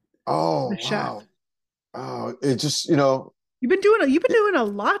Hector, the Oh chef? wow. Oh, it just You've been it, doing a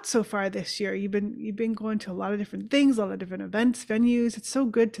lot so far this year. You've been going to a lot of different things, a lot of different events, venues. It's so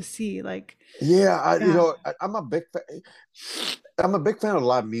good to see. Like, yeah. yeah, I'm a big fan of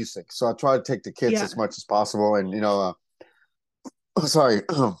live music, so I try to take the kids yeah, as much as possible. And sorry,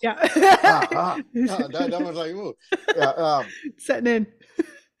 yeah. that was like, ooh. Yeah. Setting in.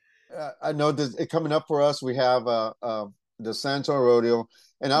 I know this it coming up for us. We have the San Antonio Rodeo,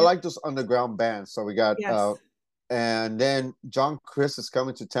 and I Yep. like those underground bands. So we got Yes. and then John Chris is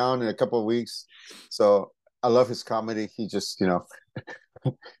coming to town in a couple of weeks. So I love his comedy. He just a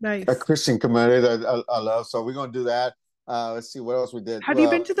Nice. Christian comedy that I love. So we're gonna do that. Let's see what else we did. Have you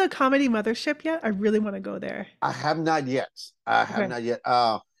been to the Comedy Mothership yet? I really want to go there. I have not yet. I have Okay. not yet.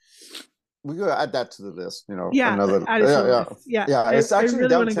 We gotta add that to the list. Yeah, Another. add it to Yeah, the yeah, list. Yeah, yeah. I, It's I actually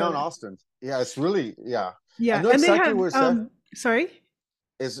really want to go downtown there. Austin. Yeah, it's really yeah. I Yeah, know and they exactly have where it's at. sorry?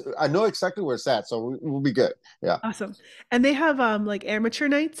 I know exactly where it's at, so we'll be good. Yeah. Awesome. And they have like amateur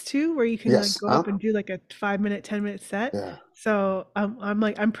nights too where you can like Yes. go up and do like a 5 minute, 10 minute set. Yeah. So I'm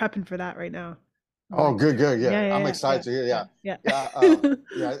prepping for that right now. I'm Oh, like, good, good. yeah, Yeah, I'm yeah, yeah, excited to hear. yeah, Yeah, yeah, yeah, yeah.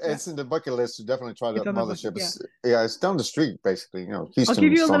 yeah. Yeah, It's in the bucket list to definitely try the it's on the bucket. mothership. Yeah. It's down the street basically. I'll give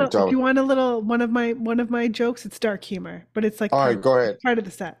Houston, you a Stone little if Joe. you want a little one of my jokes, it's dark humor, but it's like All right, go ahead. part of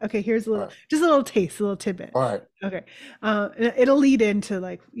the set. Okay, here's a All little right, just a little taste, a little tidbit. all right, Okay. It'll lead into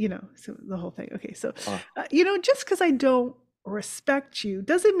like, so the whole thing. Okay, so all right. just because I don't respect you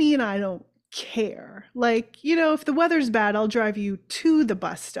doesn't mean I don't care. Like, if the weather's bad, I'll drive you to the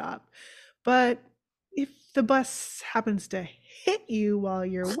bus stop. But if the bus happens to hit you while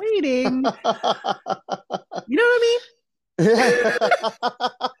you're waiting, you know what Yeah,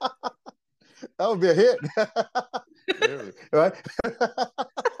 I that would be a hit. Literally, right?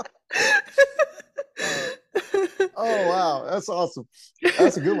 uh, oh wow, that's awesome.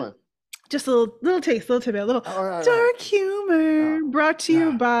 That's a good one. Just a little taste, little tidbit, a little All right, all right. dark humor brought to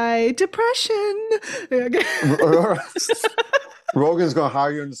you Yeah. by depression. Okay. All right. Rogan's gonna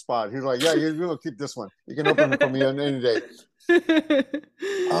hire you on the spot. He's like, yeah, you're gonna keep this one. You can open it for me on any day.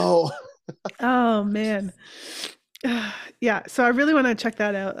 Oh, Oh man. Yeah, so I really want to check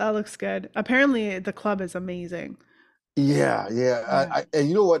that out. That looks good. Apparently the club is amazing. yeah, yeah. Yeah. And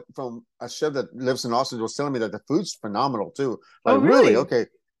you know what? From a chef that lives in Austin was telling me that the food's phenomenal too. Like, Oh really? really? Okay,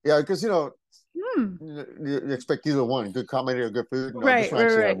 yeah, because Hmm. you expect either one, good comedy or good food. No, this Right, one right,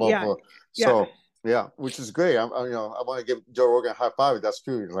 actually had right. both. Yeah. Yeah. So yeah, which is great. I want to give Joe Rogan a high five. If that's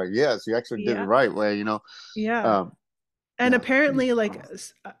true. He's like, yes, you actually did it Yeah. right way. Yeah. Um, And yeah, apparently, like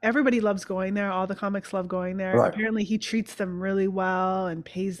everybody loves going there. All the comics love going there. right. Apparently, he treats them really well and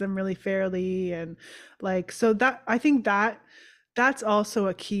pays them really fairly. And like, so that I think that's also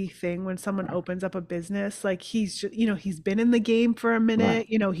a key thing when someone opens up a business. Like he's just, he's been in the game for a Right. minute.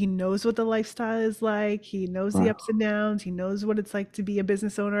 He knows what the lifestyle is like. He knows the Right. ups and downs. He knows what it's like to be a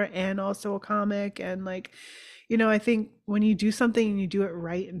business owner and also a comic. And like, I think when you do something and you do it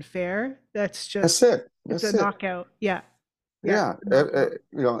right and fair, that's That's just it. it's a That's it. knockout. Yeah. Yeah, Yeah. it's a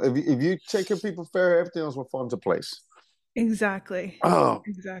knockout. If you take your people fair, everything else will fall into place. Exactly. Oh,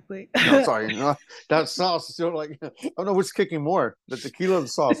 Exactly. no, sorry. That sauce is still like, I don't know which kicking more, the tequila or the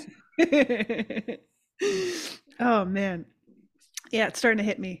sauce. Oh man. Yeah, it's starting to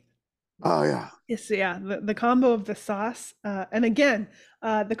hit me. Oh, yeah. Yes, yeah, the combo of the sauce, and again,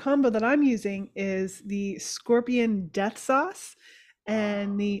 the combo that I'm using is the scorpion death sauce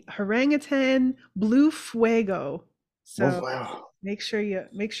and the orangutan blue fuego. Well, So wow. make sure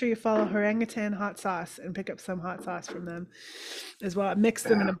you follow orangutan hot sauce and pick up some hot sauce from them as well. Mix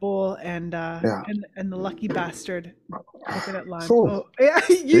them in Yeah. a bowl and Yeah. the lucky bastard coconut lime. Whew. Oh yeah,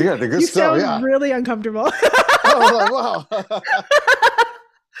 You you got the good you stuff. sound Yeah. really uncomfortable. Oh, like, wow.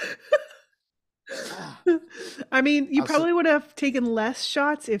 I mean, you I'm so, probably would have taken less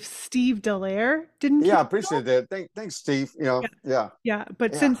shots if Steve Dallaire didn't yeah, I kick appreciate you. that. Thanks, Steve. Yeah, Yeah. yeah.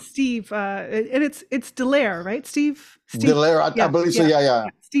 But Yeah. since Steve, and it's Dallaire, right? Steve, Delaire, I yeah, believe so. yeah, Yeah, yeah. yeah.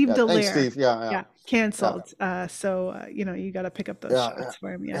 Steve Yeah. Thanks, Dallaire, Steve. Yeah, yeah. yeah, Yeah. canceled. So you got to pick up those Yeah. Yeah. shots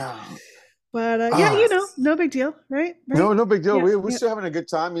for him. Yeah, Yeah. but yeah, Ah, no big deal, right? Right? no, no big deal. Yeah, We're yeah, still having a good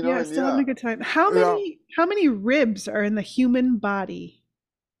time, yeah. and Still having yeah, a good time. How yeah. many ribs are in the human body?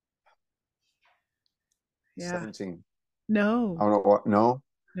 Yeah. 17. I No, don't know what. No,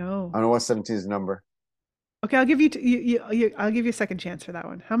 I no. don't know what 17 is number. Okay, I'll give you, I'll give you a second chance for that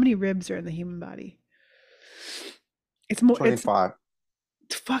one. How many ribs are in the human body? It's 25.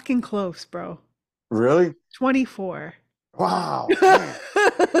 fucking close, bro. Really? 24. Wow, man.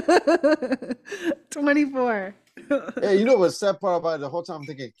 24. Hey, you know what's sad part about it? The whole time I'm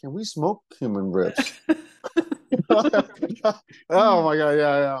thinking, can we smoke human ribs? Oh my god,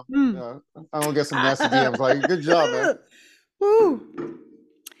 yeah, yeah. Mm. Yeah. I'm gonna get some nasty DMs. Like, good job, man. Woo.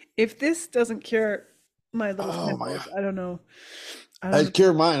 If this doesn't cure my little Oh my sniffles, god. I don't know. I I don't know.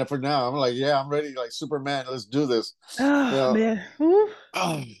 cured mine for now. I'm like, yeah, I'm ready, like Superman. Let's do this. Oh Yeah. man. Woo.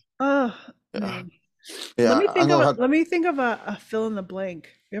 Oh, Oh yeah. man. Let Yeah. me I'm think of gonna a have. let me think of a fill in the blank.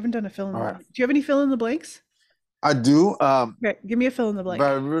 We haven't done a fill in All the right. blank. Do you have any fill in the blanks? I do. Okay, give me a fill in the blank.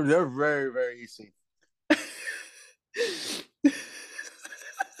 But they're very, very easy.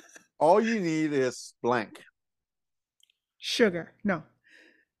 All you need is blank. Sugar. No.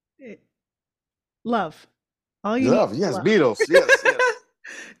 It- love. All you need Love. is Yes. love. Beatles. Yes. Yes.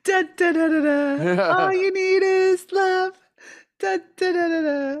 Da, da, da, da, da. All you need is love. Da, da, da, da,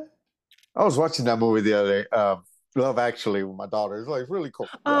 da. I was watching that movie the other day. Love Actually with my daughter. It's like really cool.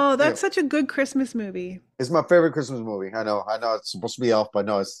 Yeah. Oh, Yeah. that's such a good Christmas movie. It's my favorite Christmas movie. I know. I know it's supposed to be Elf, but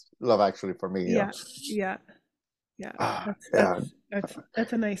no, it's Love Actually for me. Yeah, yeah, yeah. Ah, That's yeah. that's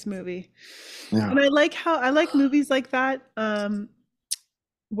that's a nice movie. Yeah. And I like movies like that,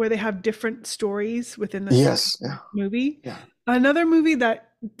 where they have different stories within the same Yes. Yeah. movie. Yeah. Another movie that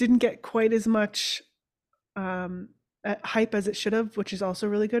didn't get quite as much um, hype as it should have, which is also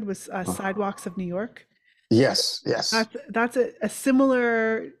really good, was Sidewalks of New York. Yes. Yes. That's a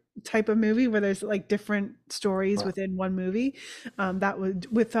similar type of movie where there's like different stories Right. within one movie. That was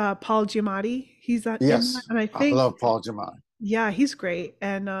with Paul Giamatti. He's in that, Yes. and I I think love Paul Giamatti. yeah, he's great.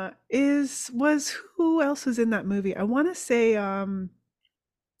 And is was who else was in that movie? I want to say Oh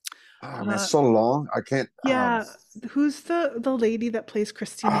man, uh so long. I can't. yeah, who's the lady that plays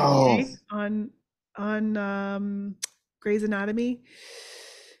Christina Oh, Ricci on Grey's Anatomy?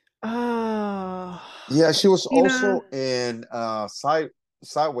 Oh, yeah. She was Christina. also in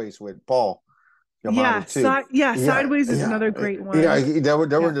Sideways with Paul Yeah, Giamatti too. Yeah. Sideways is Yeah. another great Yeah. one. They were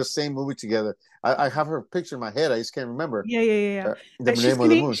Yeah. in the same movie together. I have her picture in my head. I just can't remember Yeah, yeah, yeah, yeah. the She's name of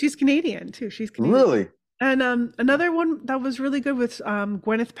the movie. She's Canadian too. She's Canadian. Really? And another one that was really good with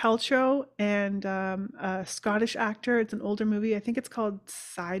Gwyneth Paltrow and a Scottish actor. It's an older movie. I think it's called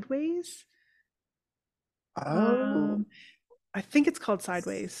Sideways. Oh, Um, I think it's called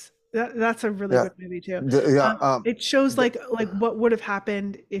Sideways. That's a really yeah, good movie too. yeah. It shows The, like what would have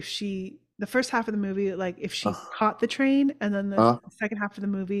happened if the first half of the movie, like if uh, she caught the train, and then the uh, second half of the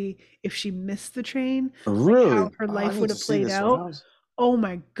movie, if she missed the train, like how really? her Oh, I life need would to have see played this one. out. I was Oh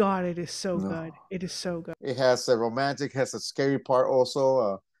my God, it is so no. good. It is so good. It has a romantic, has a scary part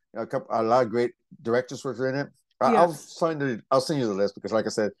also. A lot of great directors were in it. Yeah. I'll send you the list because, like I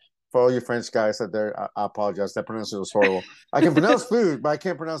said, for all you French guys out there, I apologize. That pronunciation was horrible. I can pronounce food, but I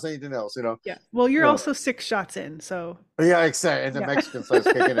can't pronounce anything else. Yeah. Well, you're You know. also 6 shots in, so Yeah, exactly. And the yeah. Mexican side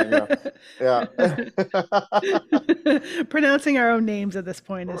is kicking in. Yeah, yeah. Pronouncing our own names at this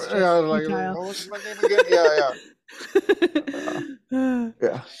point is Yeah, just like futile. what was my name again? Yeah, yeah, yeah,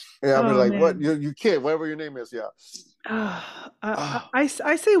 yeah. I mean, Oh like what man. you kid, whatever your name is. Yeah. Ah, I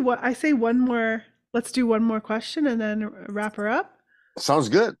say what I say one more. Let's do one more question and then wrap her up. sounds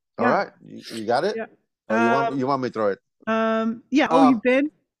good. All Yeah. right, you got it. Yeah. Oh, you want me to throw it? Yeah. Oh, Um, you've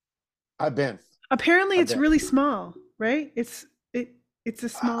been? I've been, Apparently I've it's been. really small, right? It's a I,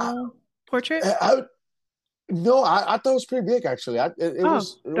 small portrait. I no, I thought it was pretty big actually. It Oh,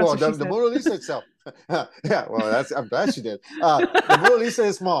 was that's well what she the said. Mona Lisa itself. Yeah, well that's I'm glad she did. The Mona Lisa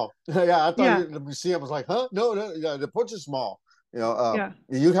is small. Yeah, I thought Yeah. the museum was like, huh? No, no, yeah, the portrait's small. Yeah.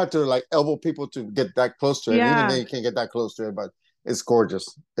 You have to like elbow people to get that close to it. And even then Yeah. you can't get that close to it, but it's gorgeous.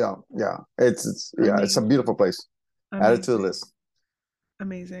 Yeah, yeah. It's a Amazing. beautiful place. Add it to the Amazing. list.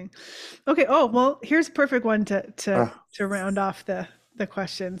 Amazing. Okay. Oh, well, here's a perfect one Uh, to round off the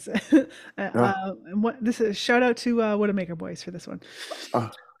questions. uh, And what this is shout out to Widowmaker Boys for this one. uh.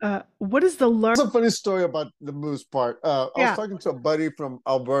 What is the large? There's a funny story about the moose part. I was Yeah. talking to a buddy from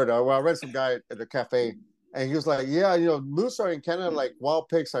Alberta. Well, I read some guy at the cafe, and he was like, "Yeah, moose are in Canada, like wild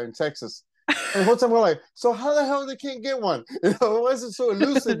pigs are in Texas." And one time we're like, "So how the hell they can't get one? Why is it so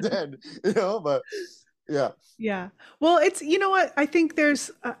elusive then? But yeah, Yeah. Well, it's you know what? I think there's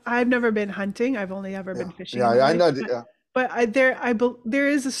I've never been hunting. I've only ever yeah, been fishing in yeah. my I life, know. but Yeah. there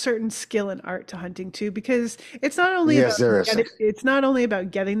is a certain skill and art to hunting too because Yes, there is. it's not only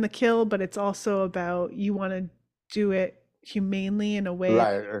about getting the kill, but it's also about you want to do it humanely in a way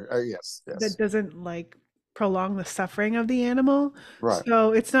Right. Yes, that yes. doesn't like prolong the suffering of the animal. Right.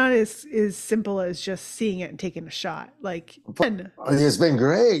 So it's not as simple as just seeing it and taking a shot. Like But fun. it's been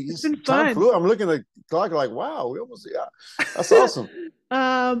great. It's been Time fun. flew. I'm looking at the clock like, wow, we almost yeah. That's awesome.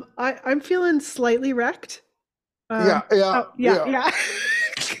 I'm feeling slightly wrecked. Yeah, yeah, Oh yeah, yeah. yeah,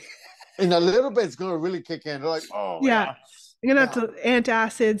 In a little bit, it's gonna really kick in. They're like, oh yeah. yeah, I'm gonna have yeah, to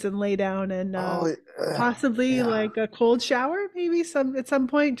antacids and lay down and oh yeah, possibly yeah, like a cold shower, maybe some at some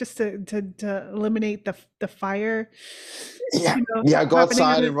point, just to eliminate the fire, yeah, yeah. Go happening on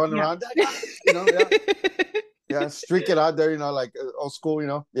outside it. and run Yeah. around. I got it. Yeah, yeah. Streak it out there. Like old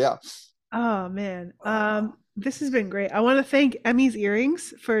school. Yeah. Oh man. Uh, This has been great. I want to thank Emmy's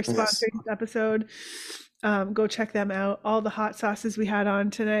Earrings for yes. sponsoring this episode. Go check them out. All the hot sauces we had on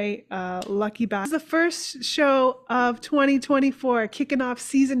tonight. Lucky Bat. This is the first show of 2024, kicking off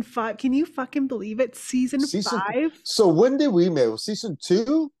season 5. Can you fucking believe it? Season Season. 5? So when did we make season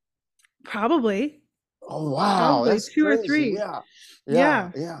 2? Probably. Oh wow, Probably that's 2 or crazy. 3. Yeah, yeah,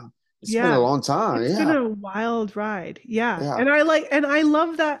 Yeah. yeah. It's been a Yeah. long time. It's been Yeah, a wild ride. Yeah. yeah. And I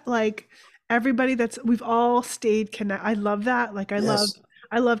love that like everybody we've all stayed connected. I love that. Like Yes.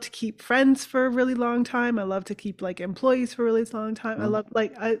 I love to keep friends for a really long time. I love to keep like employees for a really long time. I Mhm.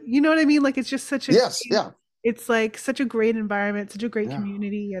 love you know what I mean? Like it's just Yes. Yeah. it's like such a great environment, such a great Yeah.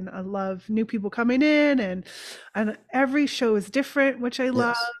 community, and I love new people coming in, and every show is different, which I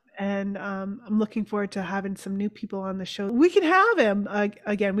love. Yes. And I'm looking forward to having some new people on the show. We can have him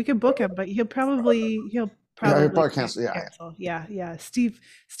again. We can book him, but he'll Yeah. probably Part cancel. Yeah. cancel. Yeah, yeah. Steve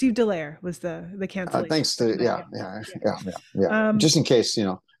Delaire was the cancellation Thanks for to tonight. yeah, Yeah, yeah, yeah. yeah, yeah, yeah. Um, Just in case.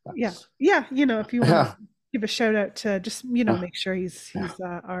 yeah, yeah. If you want to Yeah. give a shout out to just make sure Yeah. he's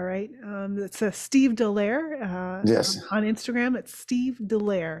all right. It's Steve Delaire Yes. on Instagram. It's Steve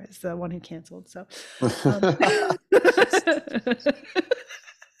Delaire is the one who canceled. So, um,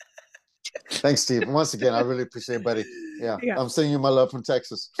 Thanks, Steve. Once again, I really appreciate it, buddy. Yeah. yeah. I'm sending you my love from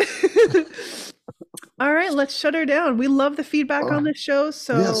Texas. All right, let's shut her down. We love the feedback on Oh, this show. yes.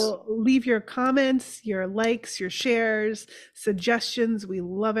 So leave your comments, your likes, your shares, suggestions. We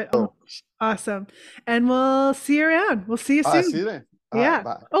love it. Oh, Oh, awesome. And we'll see you around. We'll see you all right. See soon. you then. All right. Yeah.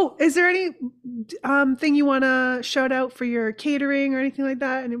 Bye. Oh, is there any thing you want to shout out for your catering or anything like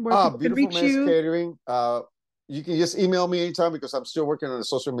that? And where people can Beautiful reach Man's you? Catering. You can just email me anytime because I'm still working on the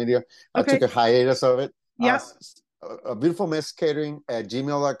social media. I took Okay. a hiatus of it. Yep. a beautiful mess catering at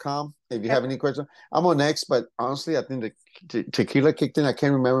gmail.com. If you have Yep. any questions, I'm on X, but honestly, I think the tequila kicked in. I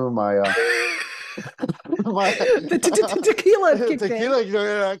can't remember my my Tequila kicked in. tequila.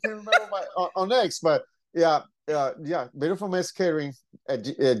 I can't remember my on X, but yeah, yeah, beautiful mess catering at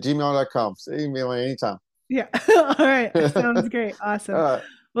gmail.com. So email me anytime. Yeah. All right. Sounds great. Awesome. All right,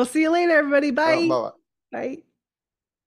 We'll see you later, everybody. Bye. bye bye. Bye.